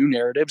some new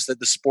narratives that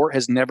the sport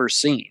has never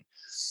seen.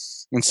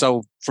 And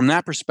so from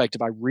that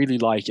perspective, I really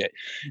like it.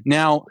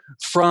 Now,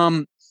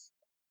 from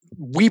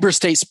Weber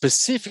State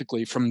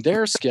specifically, from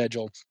their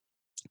schedule,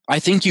 I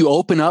think you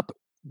open up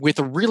with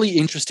a really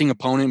interesting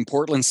opponent in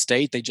Portland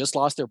State. They just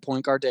lost their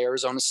point guard to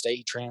Arizona State.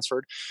 He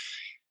transferred.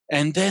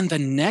 And then the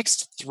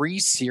next 3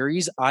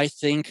 series, I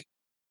think,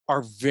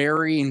 are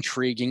very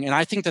intriguing. And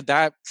I think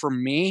that for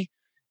me,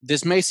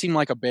 this may seem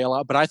like a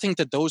bailout, but I think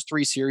that those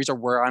 3 series are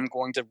where I'm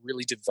going to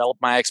really develop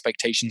my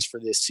expectations for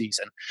this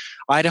season.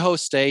 Idaho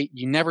State,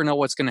 you never know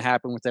what's going to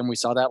happen with them. We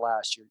saw that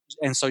last year.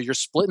 And so you're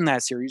splitting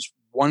that series,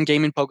 1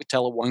 game in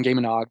Pocatello, 1 game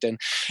in Ogden.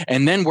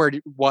 And then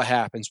what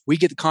happens? We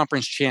get the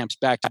conference champs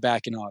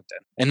back-to-back in Ogden.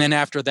 And then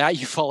after that,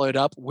 you follow it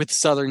up with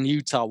Southern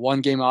Utah,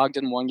 1 game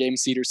Ogden, 1 game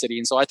Cedar City.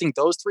 And so I think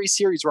those 3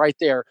 series right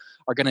there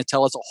are going to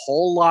tell us a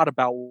whole lot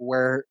about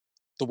where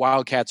the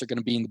Wildcats are going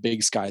to be in the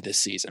Big Sky this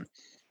season.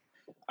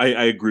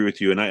 I agree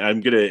with you, and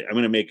I'm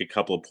gonna make a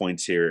couple of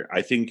points here.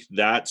 I think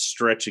that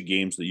stretch of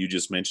games that you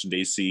just mentioned,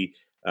 AC,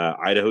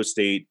 Idaho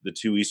State, the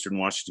 2 Eastern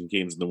Washington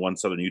games, and the 1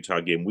 Southern Utah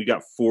game, we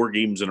got 4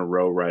 games in a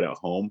row right at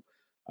home,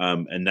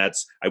 and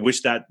I wish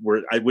that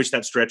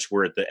stretch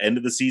were at the end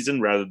of the season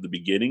rather than the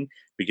beginning,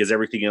 because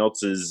everything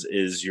else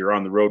is you're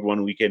on the road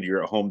one weekend,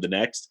 you're at home the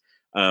next.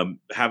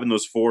 Having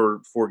those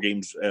four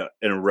games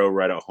in a row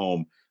right at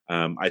home,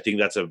 I think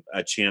that's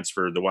a chance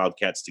for the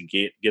Wildcats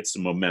to get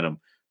some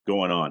momentum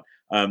going on.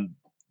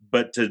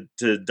 But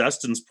to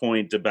Dustin's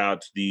point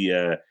about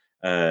the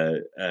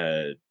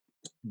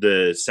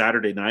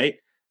Saturday night,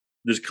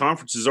 this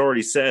conference has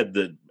already said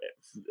that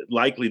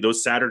likely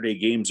those Saturday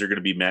games are going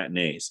to be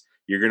matinees.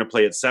 You're going to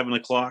play at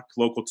 7:00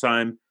 local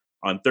time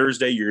on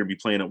Thursday. You're going to be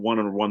playing at 1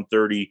 or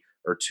 1:30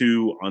 or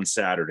 2 on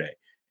Saturday.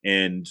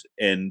 And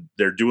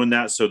they're doing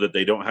that so that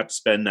they don't have to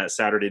spend that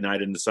Saturday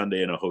night into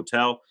Sunday in a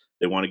hotel.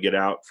 They want to get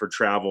out for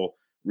travel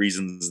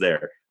reasons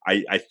there.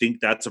 I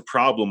think that's a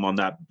problem on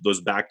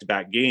those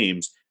back-to-back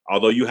games.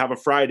 Although you have a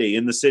Friday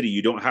in the city,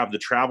 you don't have the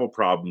travel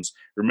problems.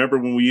 Remember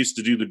when we used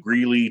to do the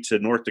Greeley to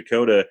North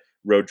Dakota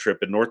road trip,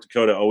 and North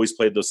Dakota always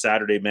played those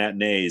Saturday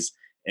matinees,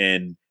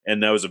 and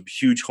that was a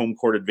huge home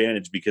court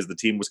advantage because the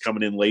team was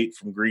coming in late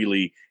from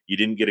Greeley. You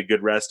didn't get a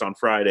good rest on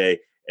Friday,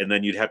 and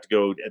then you'd have to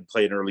go and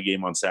play an early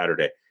game on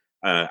Saturday.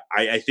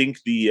 I think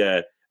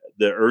the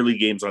early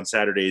games on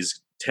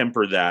Saturdays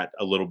temper that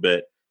a little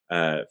bit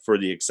for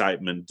the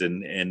excitement,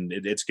 and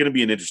it's going to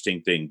be an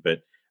interesting thing. But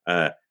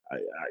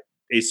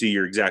AC,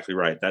 you're exactly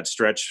right. That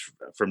stretch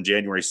from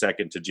January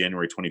 2nd to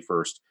January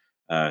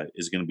 21st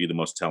is going to be the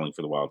most telling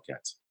for the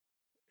Wildcats.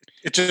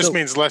 It just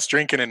means less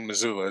drinking in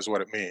Missoula is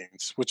what it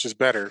means, which is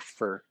better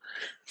for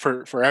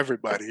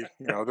everybody.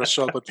 They'll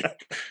show up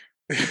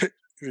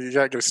you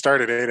got to get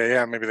started at 8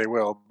 a.m. Maybe they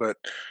will, but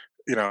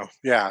I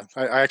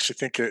actually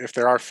think if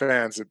there are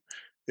fans,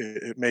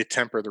 it may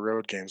temper the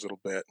road games a little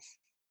bit.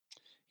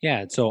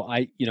 Yeah, and so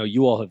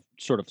you all have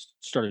sort of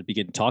started to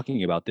begin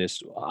talking about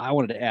this. I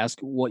wanted to ask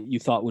what you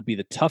thought would be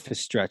the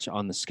toughest stretch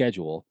on the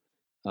schedule.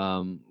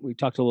 We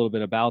talked a little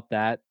bit about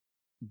that,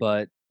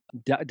 but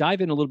dive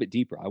in a little bit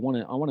deeper. I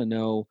want to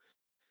know,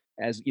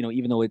 as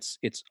even though it's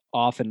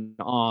off and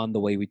on the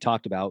way we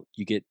talked about,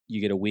 you get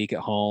a week at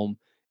home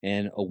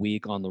and a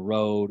week on the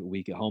road, a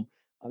week at home.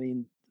 I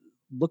mean,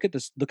 look at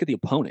the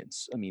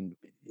opponents. I mean,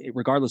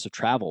 regardless of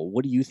travel,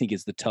 what do you think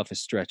is the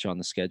toughest stretch on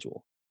the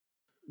schedule?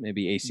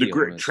 Maybe AC.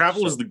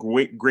 Travel is the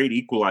great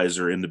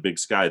equalizer in the Big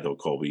Sky, though,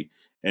 Colby,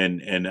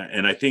 and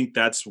I think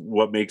that's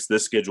what makes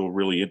this schedule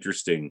really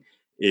interesting.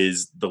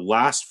 Is the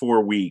last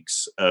 4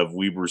 weeks of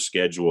Weber's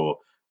schedule,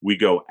 we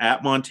go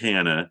at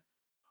Montana,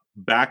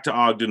 back to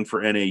Ogden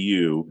for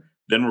NAU,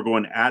 then we're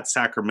going at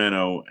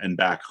Sacramento and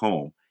back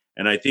home.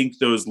 And I think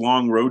those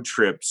long road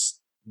trips,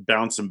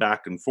 bouncing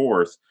back and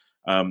forth,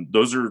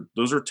 those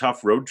are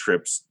tough road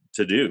trips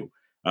to do.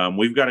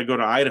 We've got to go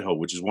to Idaho,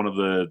 which is one of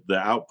the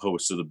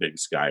outposts of the Big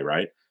Sky,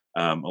 right?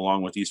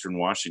 Along with Eastern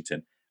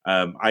Washington.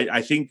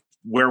 I think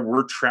where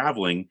we're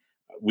traveling,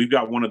 we've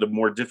got one of the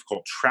more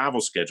difficult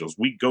travel schedules.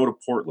 We go to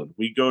Portland,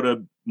 we go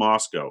to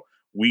Moscow,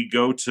 we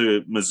go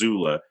to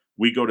Missoula,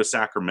 we go to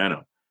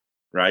Sacramento,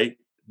 right?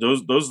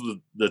 Those are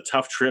the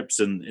tough trips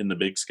in the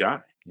Big Sky.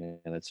 Yeah,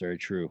 that's very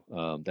true.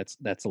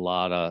 That's a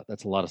lot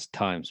of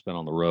time spent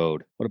on the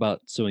road. What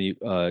about some of you,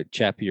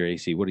 Chappie or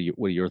AC? What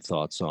are your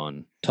thoughts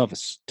on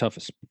toughest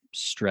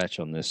stretch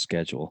on this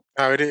schedule?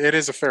 Oh, it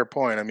is a fair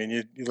point. I mean,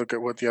 you look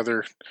at what the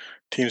other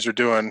teams are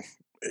doing.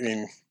 I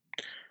mean,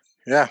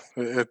 yeah,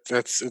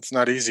 it's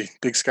not easy.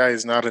 Big Sky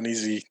is not an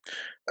easy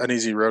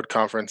road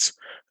conference.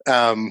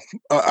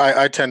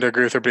 I tend to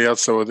agree with everybody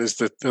else. So is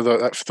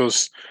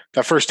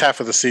that first half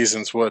of the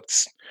season's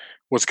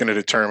what's going to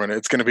determine it.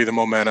 It's going to be the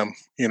momentum,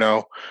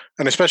 and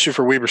especially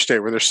for Weber State,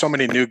 where there's so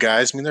many new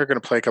guys. I mean, they're going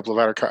to play a couple of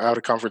out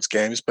of conference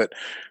games, but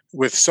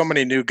with so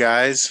many new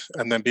guys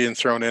and then being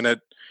thrown in it,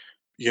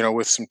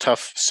 with some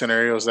tough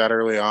scenarios that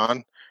early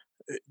on,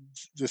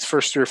 this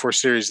first 3 or 4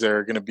 series there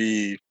are going to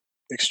be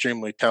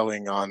extremely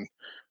telling on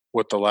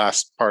what the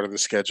last part of the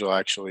schedule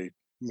actually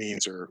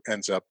means or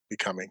ends up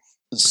becoming.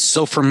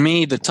 So for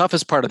me, the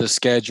toughest part of the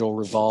schedule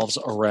revolves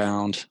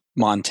around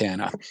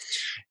Montana.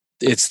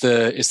 It's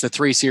the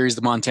 3 series,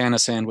 the Montana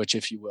sandwich,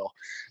 if you will.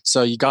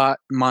 So you got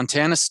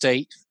Montana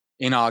State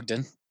in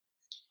Ogden,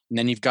 and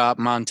then you've got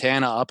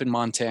Montana up in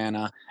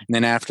Montana, and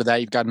then after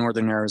that you've got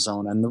Northern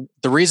Arizona. And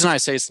the reason I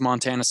say it's the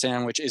Montana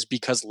sandwich is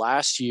because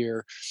last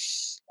year,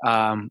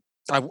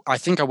 I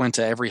think I went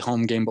to every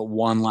home game but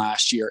one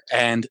last year,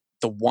 and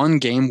the one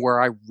game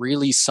where I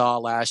really saw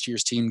last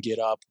year's team get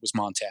up was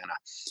Montana.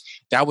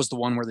 That was the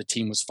one where the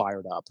team was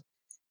fired up.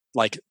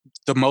 Like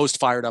the most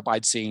fired up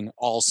I'd seen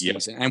all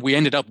season. And we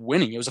ended up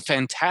winning. It was a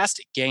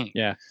fantastic game.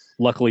 Yeah.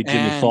 Luckily,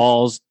 Jimmy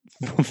Falls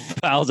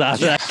fouls out of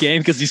that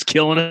game because he's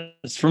killing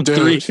us from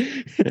three.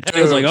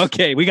 I was like,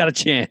 okay, we got a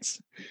chance.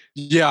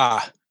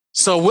 Yeah.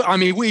 So, I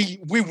mean,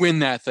 we win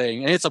that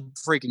thing, and it's a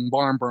freaking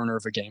barn burner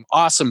of a game.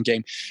 Awesome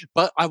game.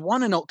 But I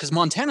want to know, because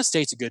Montana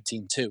State's a good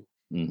team too.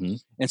 Mm-hmm.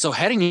 And so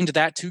heading into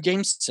that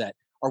 2-game set,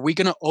 are we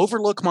going to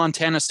overlook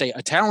Montana State,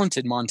 a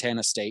talented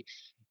Montana State,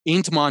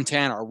 into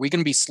Montana? Are we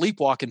going to be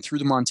sleepwalking through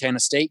the Montana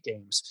State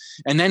games?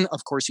 And then,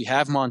 of course, you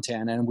have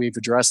Montana, and we've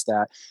addressed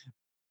that.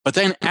 But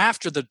then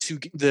after the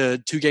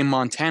two-game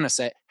Montana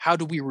set, how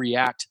do we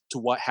react to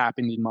what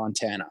happened in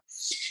Montana?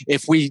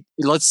 If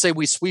let's say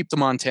we sweep the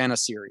Montana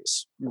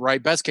series,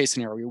 right? Best case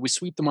scenario, we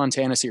sweep the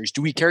Montana series.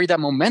 Do we carry that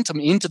momentum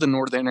into the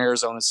Northern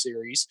Arizona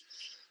series?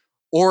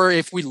 Or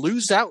if we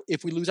lose out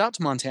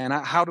to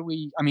Montana, do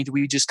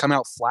we just come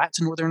out flat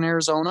to Northern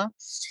Arizona?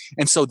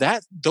 And so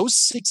those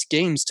 6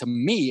 games to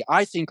me,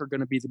 I think are going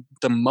to be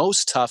the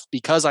most tough,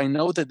 because I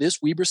know that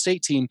this Weber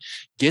State team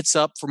gets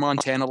up for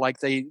Montana like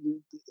they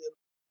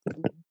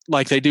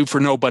do for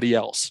nobody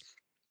else.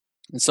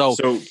 And so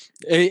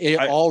it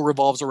all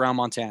revolves around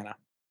Montana.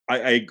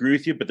 I agree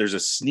with you, but there's a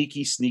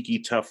sneaky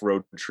tough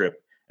road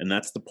trip, and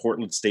that's the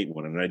Portland State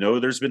one. And I know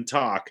there's been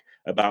talk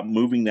about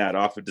moving that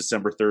off of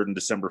December 3rd and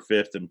December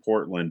 5th in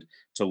Portland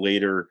to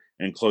later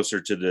and closer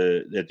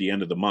to at the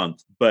end of the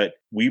month. But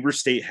Weber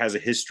State has a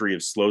history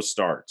of slow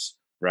starts,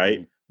 right?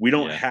 Mm-hmm. We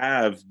don't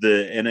have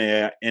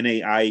the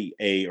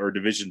NAIA or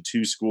Division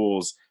II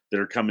schools that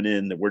are coming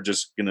in that we're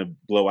just going to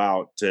blow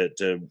out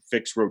to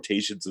fix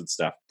rotations and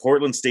stuff.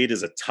 Portland State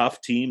is a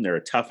tough team. They're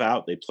a tough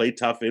out. They play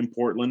tough in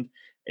Portland.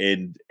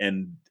 And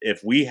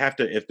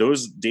if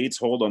those dates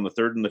hold on the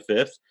 3rd and the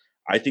 5th,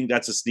 I think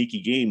that's a sneaky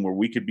game where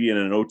we could be in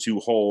an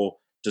 0-2 hole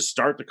to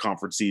start the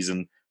conference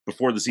season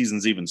before the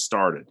season's even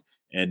started.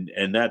 And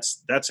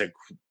that's a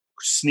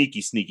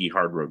sneaky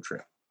hard road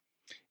trip.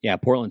 Yeah,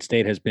 Portland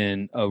State has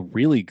been a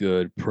really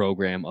good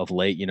program of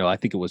late. You know, I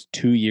think it was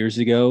 2 years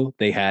ago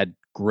they had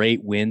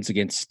great wins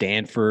against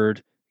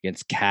Stanford,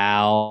 against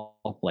Cal.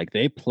 Like,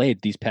 they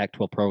played these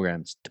Pac-12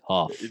 programs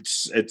tough.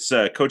 It's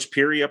Coach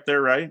Peary up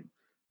there, right?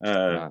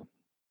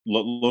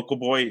 Local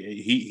boy.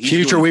 He's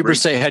future Weber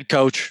State head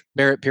coach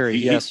Barrett Peary.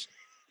 Yes,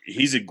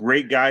 he's a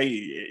great guy.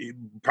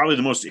 Probably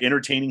the most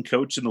entertaining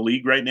coach in the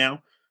league right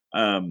now.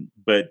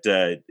 But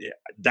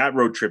that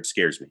road trip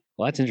scares me.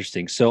 Well, that's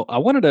interesting. So I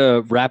wanted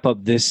to wrap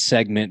up this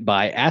segment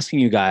by asking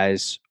you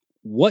guys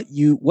what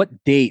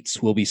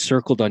dates will be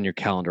circled on your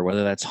calendar,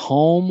 whether that's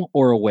home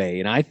or away.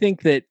 And I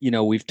think that,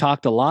 we've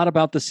talked a lot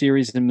about the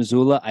series in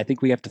Missoula. I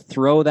think we have to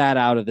throw that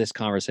out of this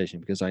conversation,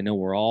 because I know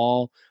we're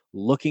all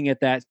looking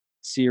at that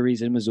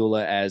series in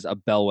Missoula as a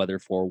bellwether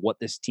for what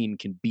this team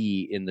can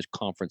be in the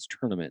conference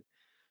tournament.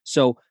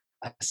 So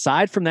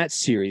aside from that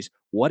series,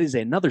 what is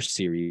another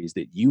series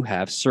that you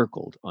have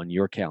circled on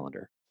your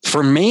calendar?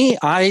 For me,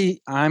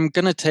 I'm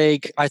going to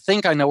take, I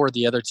think I know where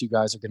the other two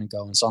guys are going to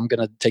go, and so I'm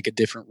going to take a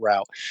different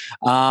route.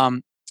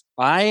 I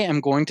am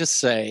going to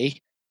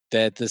say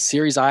that the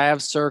series I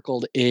have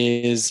circled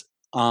is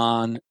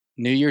on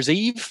New Year's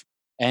Eve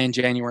and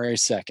January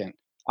 2nd,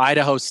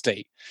 Idaho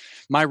State.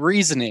 My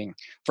reasoning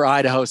for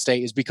Idaho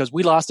State is because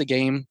we lost a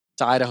game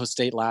to Idaho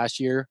State last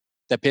year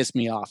that pissed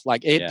me off.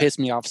 Like, it pissed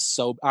me off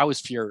I was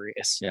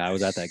furious. Yeah, I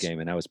was at that game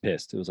and I was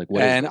pissed. It was like,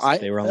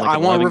 they were on like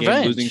an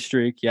 11-game losing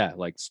streak. Yeah,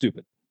 like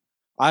stupid.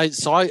 I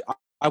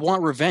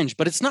want revenge,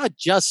 but it's not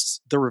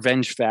just the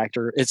revenge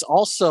factor. It's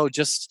also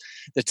just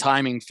the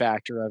timing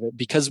factor of it,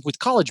 because with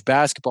college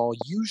basketball,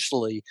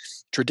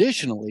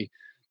 traditionally,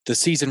 the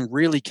season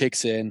really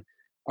kicks in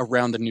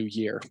around the new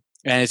year.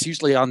 And it's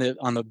usually on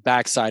the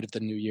backside of the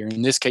new year.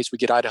 In this case, we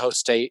get Idaho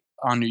State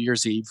on New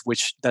Year's Eve,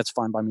 which that's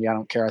fine by me. I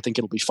don't care. I think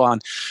it'll be fun.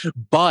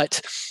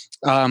 But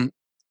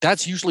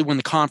that's usually when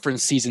the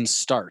conference season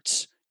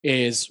starts,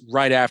 is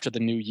right after the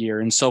new year.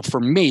 And so for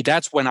me,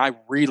 that's when I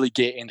really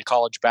get into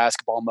college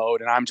basketball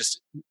mode, and I'm just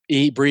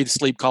eat, breathe,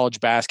 sleep college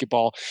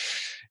basketball.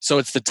 So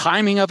it's the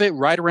timing of it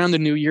right around the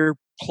new year.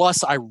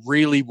 Plus, I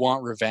really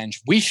want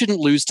revenge. We shouldn't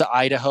lose to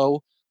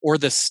Idaho or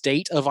the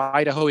state of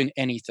Idaho in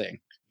anything.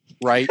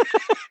 Right?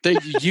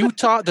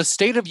 The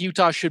state of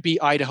Utah should be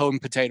Idaho in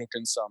potato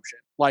consumption.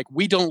 Like,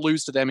 we don't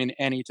lose to them in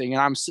anything.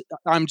 And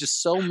I'm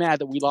just so mad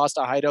that we lost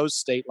to Idaho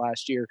State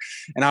last year,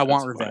 and I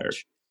want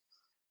revenge.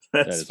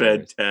 That's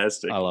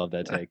fantastic. I love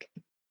that take.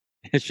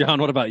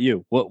 Sean, what about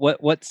you?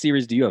 What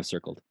series do you have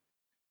circled?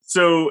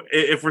 So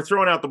if we're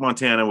throwing out the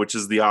Montana, which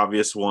is the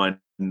obvious one,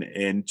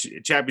 and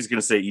Chappie's going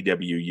to say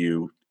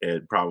EWU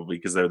probably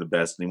because they're the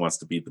best and he wants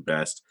to beat the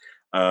best.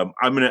 I'm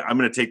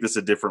gonna take this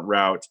a different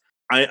route.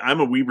 I'm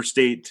a Weber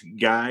State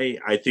guy.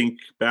 I think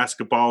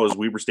basketball is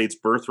Weber State's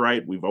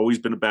birthright. We've always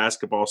been a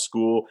basketball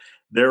school.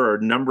 There are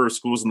a number of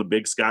schools in the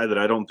Big Sky that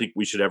I don't think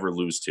we should ever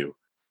lose to.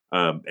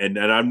 And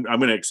I'm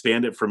going to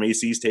expand it from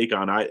AC's take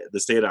on the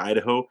state of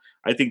Idaho.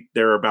 I think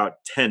there are about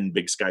 10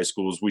 Big Sky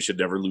schools we should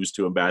never lose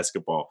to in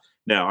basketball.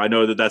 Now, I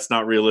know that that's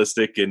not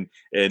realistic, and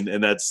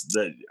that's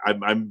that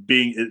I'm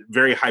being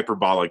very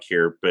hyperbolic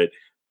here, but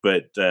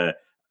the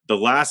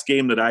last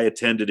game that I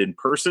attended in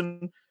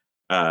person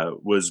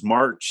was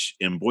March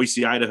in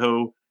Boise,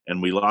 Idaho,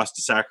 and we lost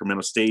to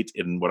Sacramento State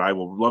in what I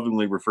will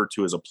lovingly refer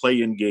to as a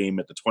play-in game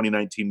at the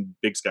 2019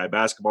 Big Sky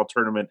basketball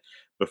tournament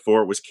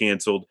before it was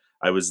canceled.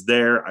 I was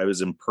there. I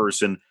was in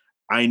person.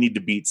 I need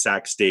to beat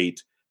Sac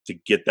State to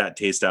get that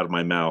taste out of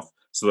my mouth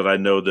so that I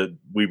know that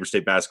Weber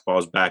State basketball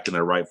is back in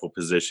their rightful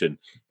position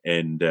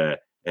and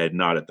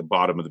not at the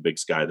bottom of the Big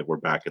Sky, that we're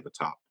back at the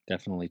top.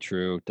 Definitely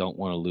true. Don't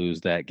want to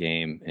lose that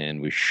game,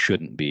 and we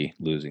shouldn't be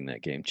losing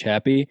that game.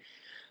 Chappie,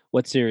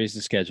 what series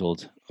is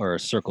scheduled or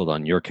circled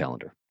on your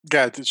calendar?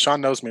 Yeah,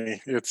 Sean knows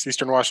me. It's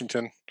Eastern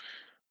Washington.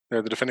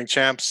 They're the defending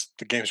champs.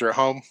 The games are at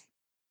home.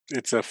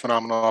 It's a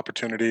phenomenal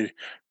opportunity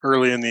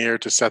early in the year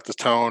to set the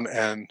tone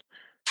and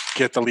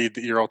get the lead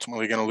that you're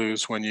ultimately going to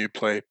lose when you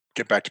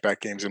get back-to-back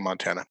games in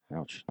Montana.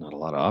 Ouch! Not a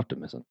lot of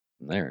optimism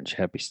there in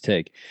Chappie's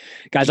take,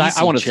 guys.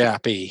 I want to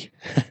Chappie.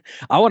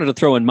 I wanted to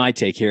throw in my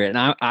take here, and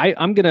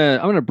I'm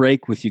gonna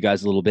break with you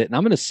guys a little bit, and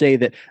I'm gonna say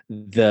that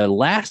the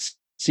last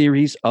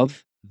series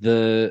of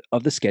the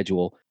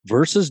schedule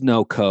versus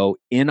NoCo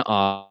in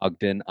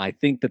Ogden, I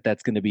think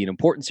that's going to be an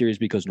important series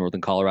because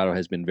Northern Colorado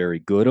has been very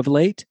good of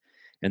late,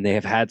 and they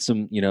have had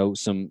some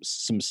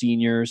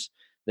seniors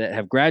that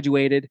have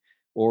graduated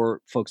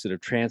or folks that have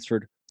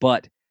transferred.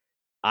 But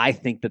I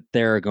think that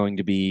there are going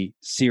to be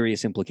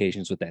serious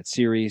implications with that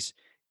series,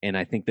 and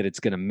I think that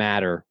it's going to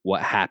matter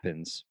what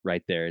happens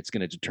right there. It's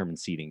going to determine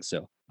seeding.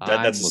 So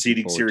that's a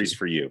seeding series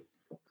for you.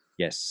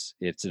 Yes,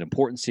 it's an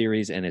important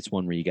series, and it's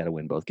one where you got to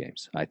win both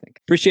games, I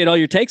think. Appreciate all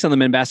your takes on the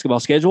men's basketball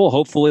schedule.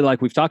 Hopefully,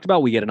 like we've talked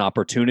about, we get an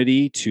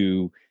opportunity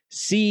to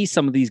see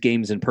some of these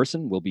games in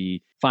person. We'll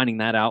be finding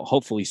that out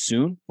hopefully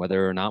soon,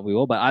 whether or not we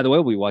will. But either way,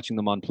 we'll be watching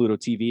them on Pluto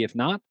TV if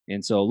not.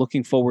 And so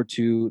looking forward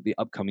to the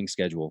upcoming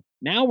schedule.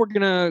 Now we're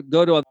going to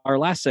go to our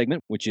last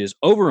segment, which is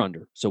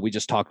over-under. So we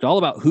just talked all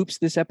about hoops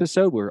this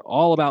episode. We're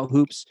all about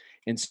hoops.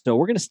 And so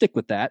we're going to stick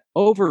with that.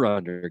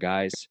 Over-under,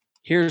 guys.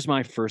 Here's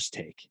my first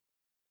take.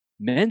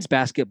 Men's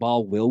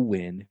basketball will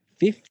win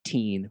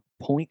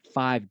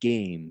 15.5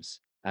 games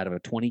out of a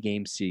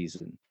 20-game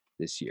season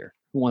this year.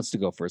 Who wants to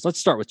go first? Let's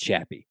start with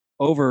Chappie.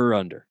 Over or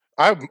under?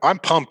 I'm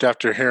pumped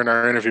after hearing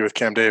our interview with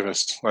Cam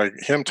Davis. Like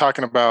him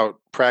talking about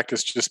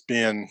practice just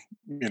being,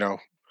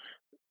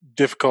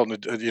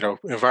 difficult,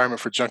 environment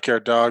for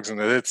junkyard dogs, and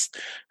that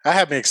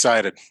had me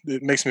excited.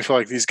 It makes me feel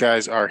like these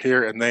guys are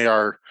here and they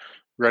are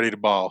ready to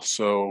ball.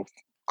 So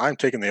I'm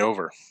taking the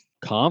over.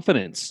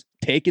 Confidence,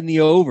 taking the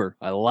over.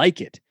 I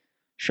like it.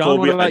 Sean, Colby,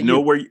 what about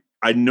you?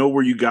 I know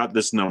where you got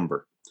this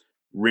number.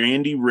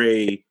 Randy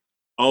Ray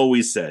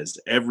always says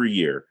every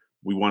year,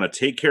 we want to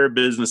take care of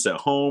business at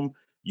home.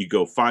 You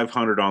go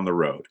 500 on the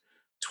road.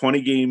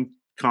 20-game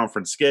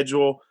conference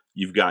schedule.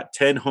 You've got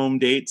 10 home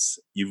dates.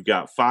 You've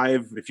got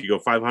 5. If you go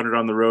 500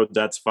 on the road,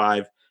 that's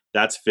 5.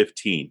 That's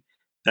 15.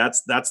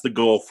 That's the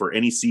goal for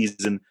any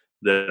season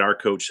that our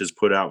coach has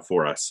put out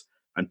for us.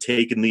 I'm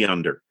taking the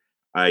under.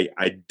 I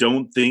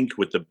don't think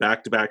with the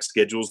back-to-back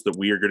schedules that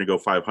we are going to go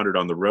 500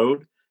 on the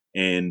road.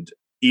 And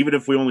even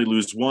if we only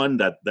lose one,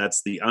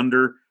 that's the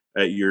under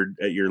at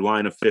your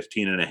line of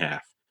 15.5.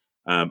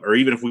 Or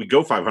even if we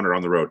go 500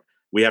 on the road,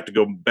 we have to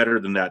go better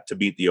than that to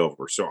beat the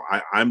over. So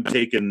I'm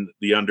taking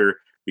the under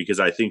because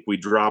I think we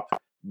drop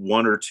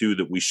one or two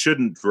that we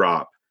shouldn't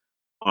drop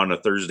on a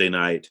Thursday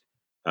night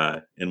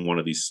in one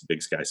of these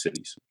Big Sky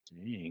cities.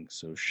 Dang.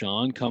 So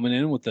Sean coming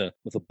in with a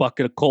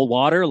bucket of cold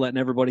water, letting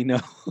everybody know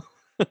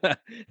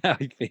how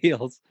he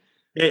feels.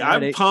 Hey,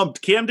 I'm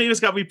pumped. Cam Davis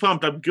got me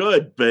pumped. I'm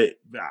good, but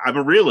I'm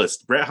a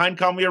realist. Brett Hine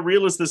called me a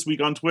realist this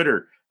week on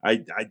Twitter.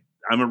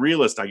 I'm a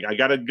realist. I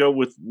got to go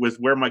with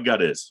where my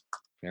gut is.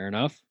 Fair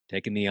enough.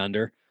 Taking the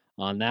under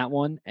on that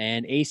one.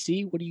 And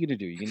AC, what are you going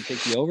to do? You going to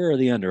take the over or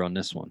the under on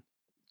this one?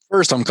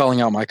 First, I'm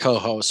calling out my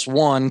co-hosts.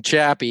 One,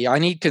 Chappie. I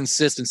need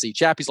consistency.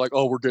 Chappie's like,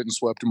 oh, we're getting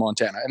swept in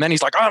Montana. And then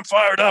he's like, I'm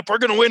fired up. We're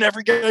going to win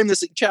every game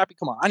this week. Chappie,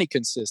 come on. I need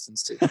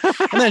consistency.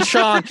 And then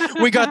Sean,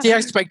 we got the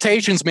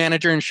expectations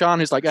manager. And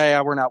Sean is like, hey,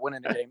 we're not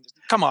winning the game.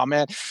 Come on,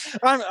 man.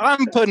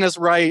 I'm putting us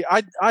right.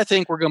 I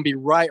think we're going to be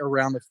right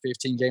around the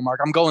 15-game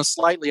mark. I'm going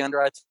slightly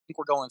under. I think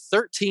we're going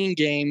 13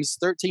 games,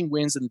 13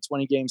 wins in the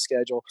 20-game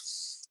schedule.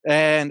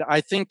 And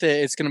I think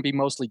that it's going to be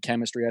mostly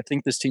chemistry. I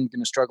think this team's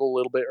going to struggle a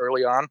little bit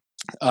early on.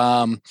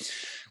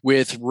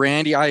 With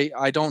Randy,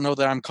 I don't know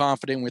that I'm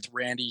confident with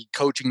Randy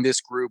coaching this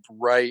group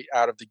right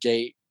out of the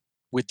gate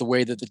with the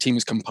way that the team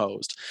is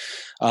composed.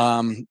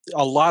 A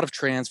lot of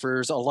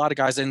transfers, a lot of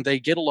guys, and they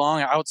get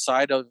along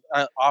outside of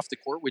off the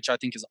court, which I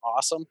think is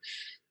awesome.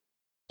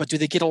 But do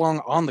they get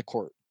along on the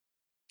court?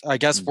 I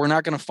guess we're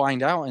not going to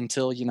find out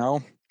until,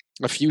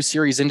 a few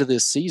series into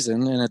this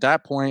season. And at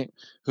that point,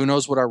 who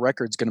knows what our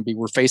record's going to be?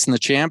 We're facing the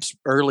champs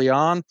early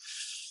on.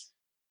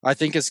 I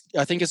think it's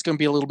going to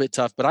be a little bit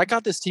tough, but I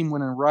got this team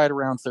winning right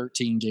around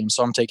 13 games,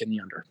 so I'm taking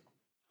the under.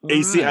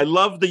 AC, I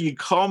love that you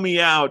call me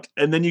out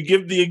and then you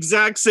give the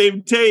exact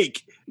same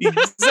take. The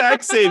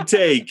exact same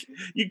take.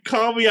 You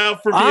call me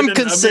out for being I'm a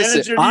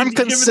consistent. manager. I'm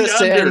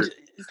consistent.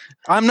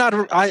 I'm not.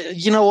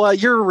 You know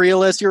what? You're a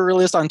realist. You're a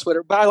realist on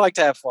Twitter, but I like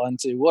to have fun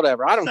too.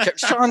 Whatever. I don't care.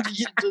 Sean,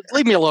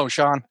 leave me alone,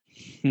 Sean.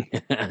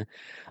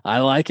 I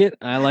like it.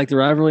 I like the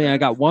rivalry. I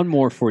got one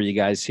more for you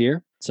guys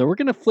here. So we're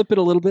going to flip it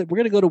a little bit. We're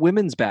going to go to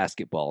women's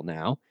basketball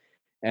now.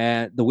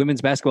 The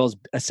women's basketball is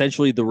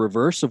essentially the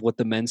reverse of what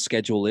the men's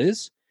schedule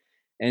is.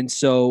 And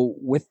so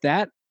with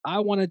that, I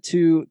wanted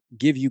to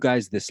give you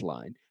guys this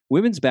line.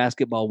 Women's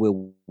basketball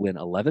will win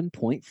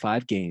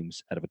 11.5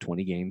 games out of a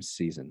 20-game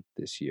season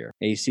this year.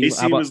 AC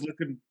was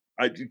looking.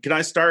 Can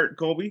I start,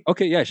 Colby?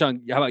 Okay, yeah,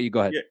 Sean. How about you?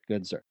 Go ahead. Yeah. Go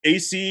ahead, sir.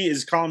 AC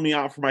is calling me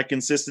out for my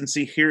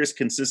consistency. Here is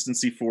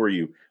consistency for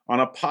you. On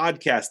a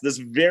podcast, this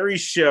very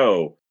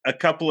show, a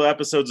couple of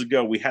episodes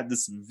ago, we had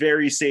this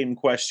very same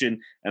question,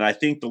 and I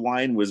think the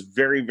line was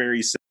very,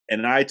 very simple,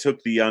 and I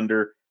took the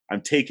under.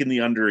 I'm taking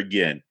the under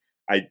again.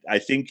 I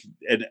think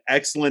an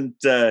excellent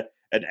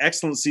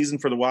season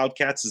for the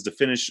Wildcats is to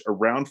finish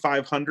around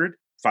 500.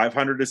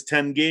 500 is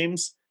 10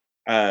 games.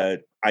 I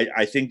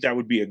think that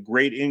would be a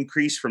great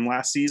increase from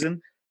last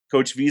season.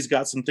 Coach V's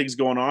got some things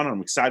going on.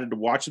 I'm excited to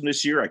watch them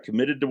this year. I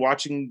committed to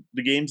watching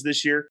the games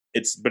this year.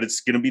 But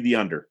it's going to be the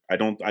under. I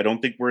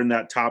don't think we're in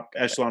that top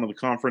echelon of the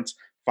conference.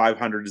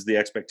 500 is the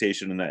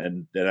expectation,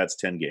 and that's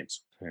 10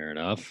 games. Fair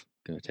enough.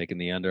 Going to take in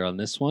the under on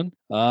this one.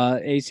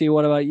 AC,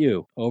 what about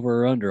you?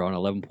 Over or under on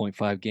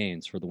 11.5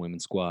 games for the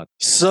women's squad?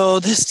 So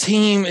this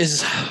team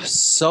is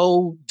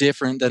so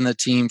different than the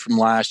team from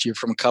last year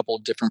from a couple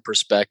of different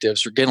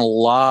perspectives. We're getting a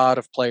lot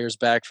of players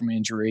back from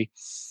injury,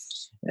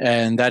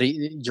 and that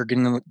you're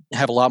going to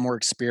have a lot more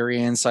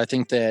experience. I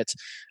think that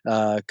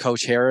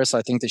Coach Harris,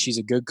 I think that she's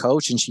a good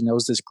coach and she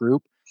knows this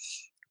group.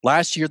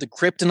 Last year, the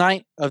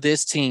kryptonite of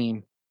this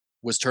team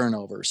was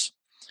turnovers.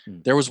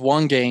 There was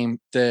one game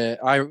that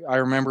I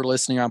remember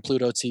listening on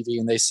Pluto TV,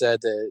 and they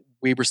said that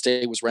Weber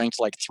State was ranked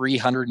like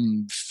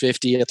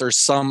 350th or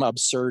some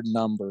absurd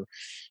number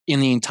in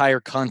the entire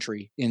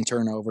country in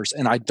turnovers.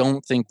 And I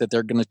don't think that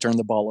they're going to turn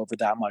the ball over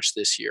that much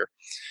this year.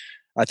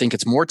 I think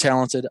it's more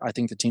talented. I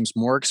think the team's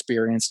more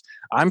experienced.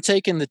 I'm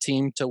taking the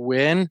team to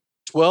win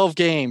 12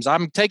 games.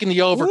 I'm taking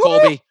the over, Woo!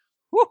 Colby.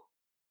 Woo!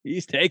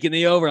 He's taking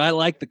the over. I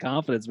like the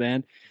confidence,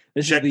 man.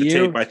 Check the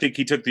tape. I think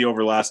he took the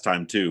over last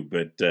time too,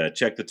 but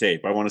check the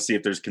tape. I want to see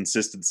if there's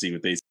consistency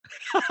with these.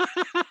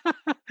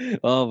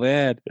 Oh,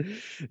 man.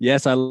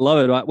 Yes, I love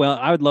it. Well,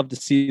 I would love to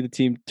see the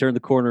team turn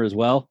the corner as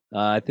well.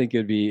 I think it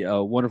would be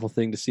a wonderful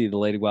thing to see the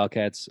Lady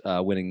Wildcats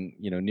winning,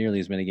 nearly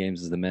as many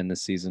games as the men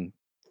this season.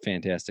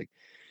 Fantastic.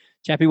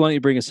 Chappie, why don't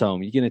you bring us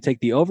home? You going to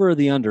take the over or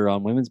the under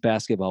on women's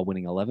basketball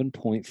winning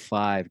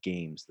 11.5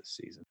 games this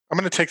season? I'm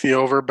going to take the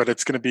over, but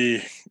it's going to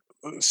be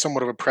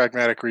somewhat of a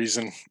pragmatic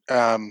reason.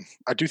 I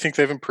do think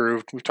they've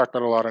improved. We've talked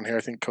about it a lot on here. I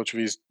think Coach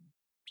V's,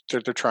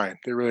 they're trying.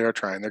 They really are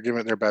trying. They're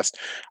giving it their best.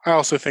 I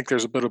also think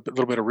there's a little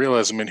bit of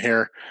realism in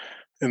here,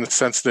 in the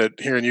sense that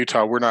here in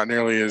Utah, we're not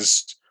nearly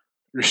as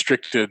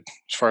restricted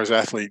as far as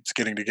athletes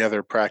getting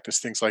together, practice,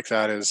 things like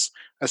that, as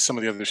some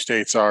of the other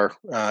states are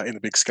in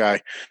the Big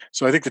Sky.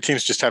 So I think the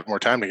teams just have more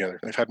time together.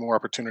 They've had more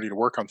opportunity to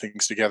work on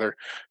things together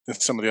than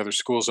some of the other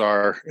schools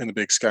are in the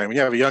Big Sky. When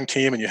you have a young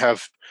team and you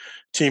have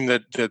a team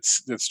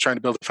that's trying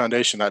to build a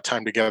foundation, that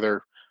time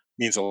together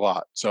means a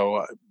lot.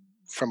 So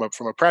from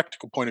a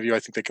practical point of view, I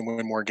think they can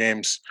win more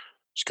games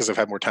just because they've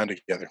had more time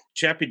together.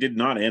 Chappie did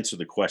not answer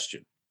the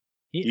question.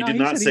 He did he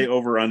not say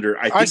over under.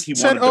 I think he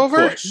said wanted over?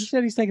 to push. He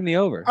said he's taking the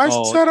over. I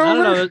said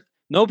over.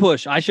 No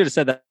push. I should have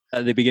said that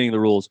at the beginning of the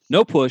rules.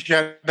 No push.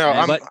 Yeah,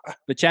 no,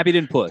 but Chappie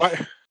didn't push.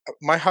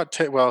 My hot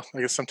take. Well,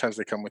 I guess sometimes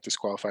they come with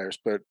disqualifiers,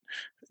 but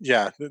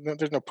yeah,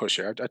 there's no push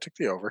here. I took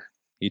the over.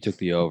 He took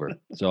the over.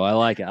 So I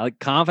like it. I like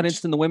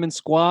confidence in the women's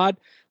squad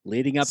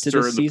leading up to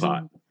this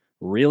season.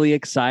 Really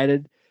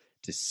excited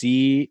to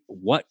see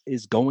what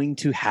is going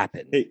to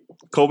happen. Hey,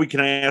 Colby, can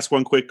I ask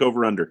one quick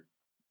over under?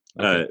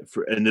 Okay.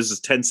 And this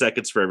is 10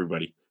 seconds for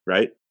everybody,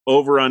 right?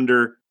 Over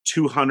under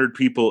 200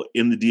 people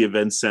in the D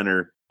Event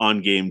Center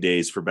on game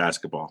days for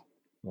basketball.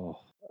 Oh,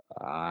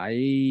 I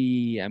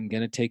am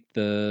going to take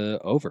the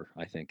over,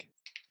 I think.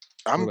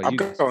 I'm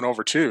going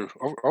over too.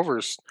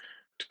 Over's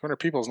 200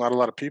 people is not a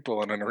lot of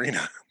people in an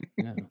arena.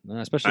 Yeah,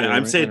 especially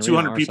I'm saying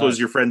 200 people is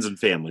your friends and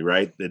family,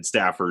 right? And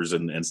staffers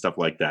and stuff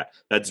like that.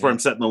 That's where I'm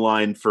setting the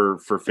line for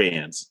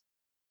fans.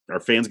 Are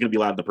fans going to be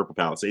loud in the Purple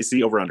Palace?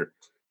 AC over under.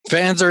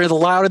 Fans are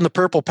loud in the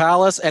Purple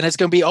Palace, and it's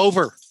going to be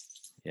over.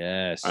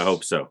 Yes. I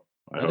hope so.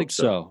 I think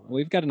so.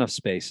 We've got enough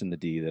space in the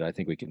D that I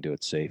think we can do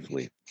it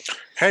safely.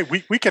 Hey,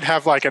 we could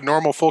have like a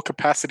normal full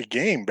capacity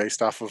game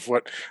based off of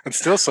and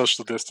still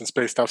social distance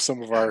based off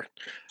some of our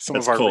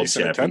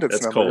recent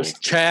attendance numbers.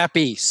 Cold.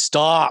 Chappie,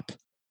 stop.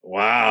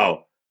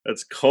 Wow.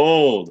 That's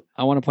cold.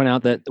 I want to point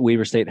out that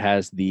Weber State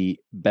has the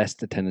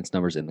best attendance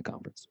numbers in the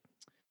conference.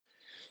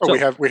 So,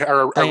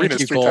 our arena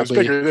is 3 times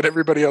bigger than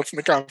everybody else in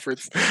the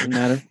conference. Doesn't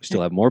matter. We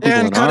still have more people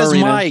and in cut our his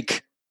arena.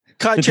 mic.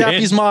 Cut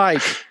Chappie's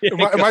mic.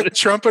 Am I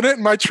trumping it?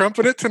 Am I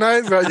trumping it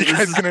tonight? Is that you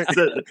guys gonna?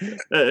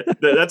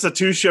 That's a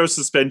 2-show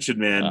suspension,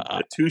 man.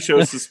 A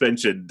 2-show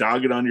suspension.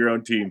 Dog it on your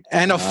own team.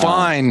 And a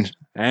fine.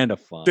 And a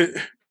fine.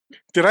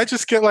 Did I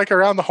just get like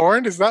around the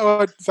horn? Is that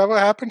what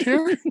happened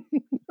here?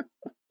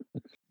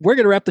 We're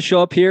going to wrap the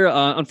show up here.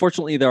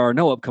 Unfortunately, there are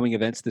no upcoming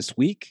events this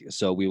week,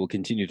 so we will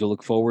continue to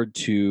look forward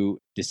to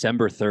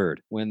December 3rd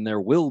when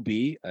there will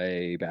be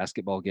a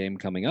basketball game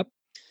coming up.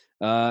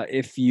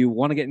 If you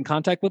want to get in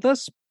contact with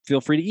us,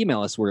 feel free to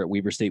email us. We're at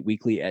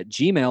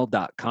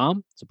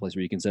weberstateweekly@gmail.com. It's a place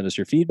where you can send us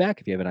your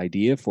feedback. If you have an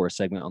idea for a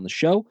segment on the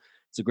show,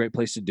 it's a great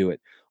place to do it.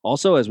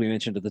 Also, as we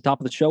mentioned at the top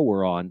of the show,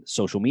 we're on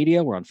social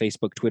media. We're on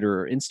Facebook, Twitter,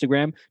 or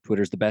Instagram.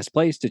 Twitter's the best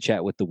place to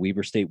chat with the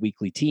Weber State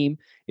Weekly team.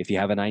 If you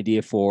have an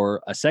idea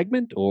for a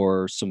segment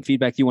or some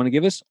feedback you want to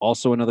give us,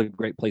 also another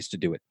great place to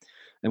do it.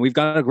 And we've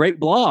got a great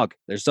blog.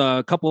 There's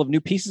a couple of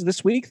new pieces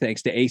this week,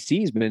 thanks to AC.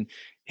 He's been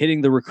hitting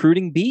the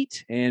recruiting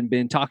beat and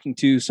been talking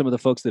to some of the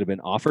folks that have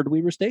been offered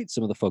Weber State,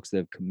 some of the folks that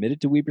have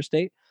committed to Weber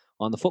State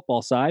on the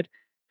football side.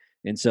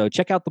 And so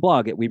check out the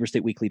blog at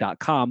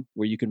weberstateweekly.com,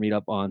 where you can read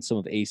up on some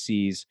of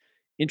AC's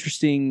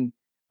interesting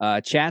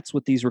chats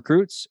with these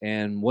recruits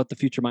and what the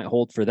future might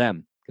hold for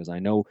them. Because I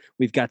know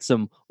we've got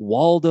some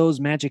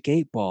Waldo's Magic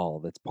 8 Ball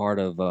that's part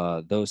of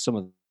some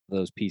of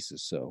those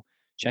pieces. So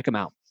check them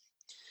out.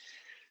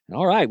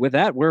 All right. With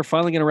that, we're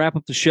finally going to wrap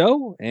up the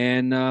show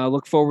and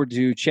look forward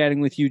to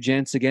chatting with you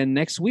gents again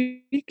next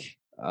week.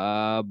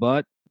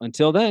 But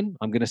until then,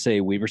 I'm going to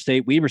say Weber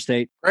State, Weber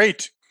State.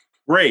 Great.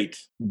 Great.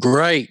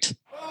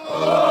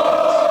 We're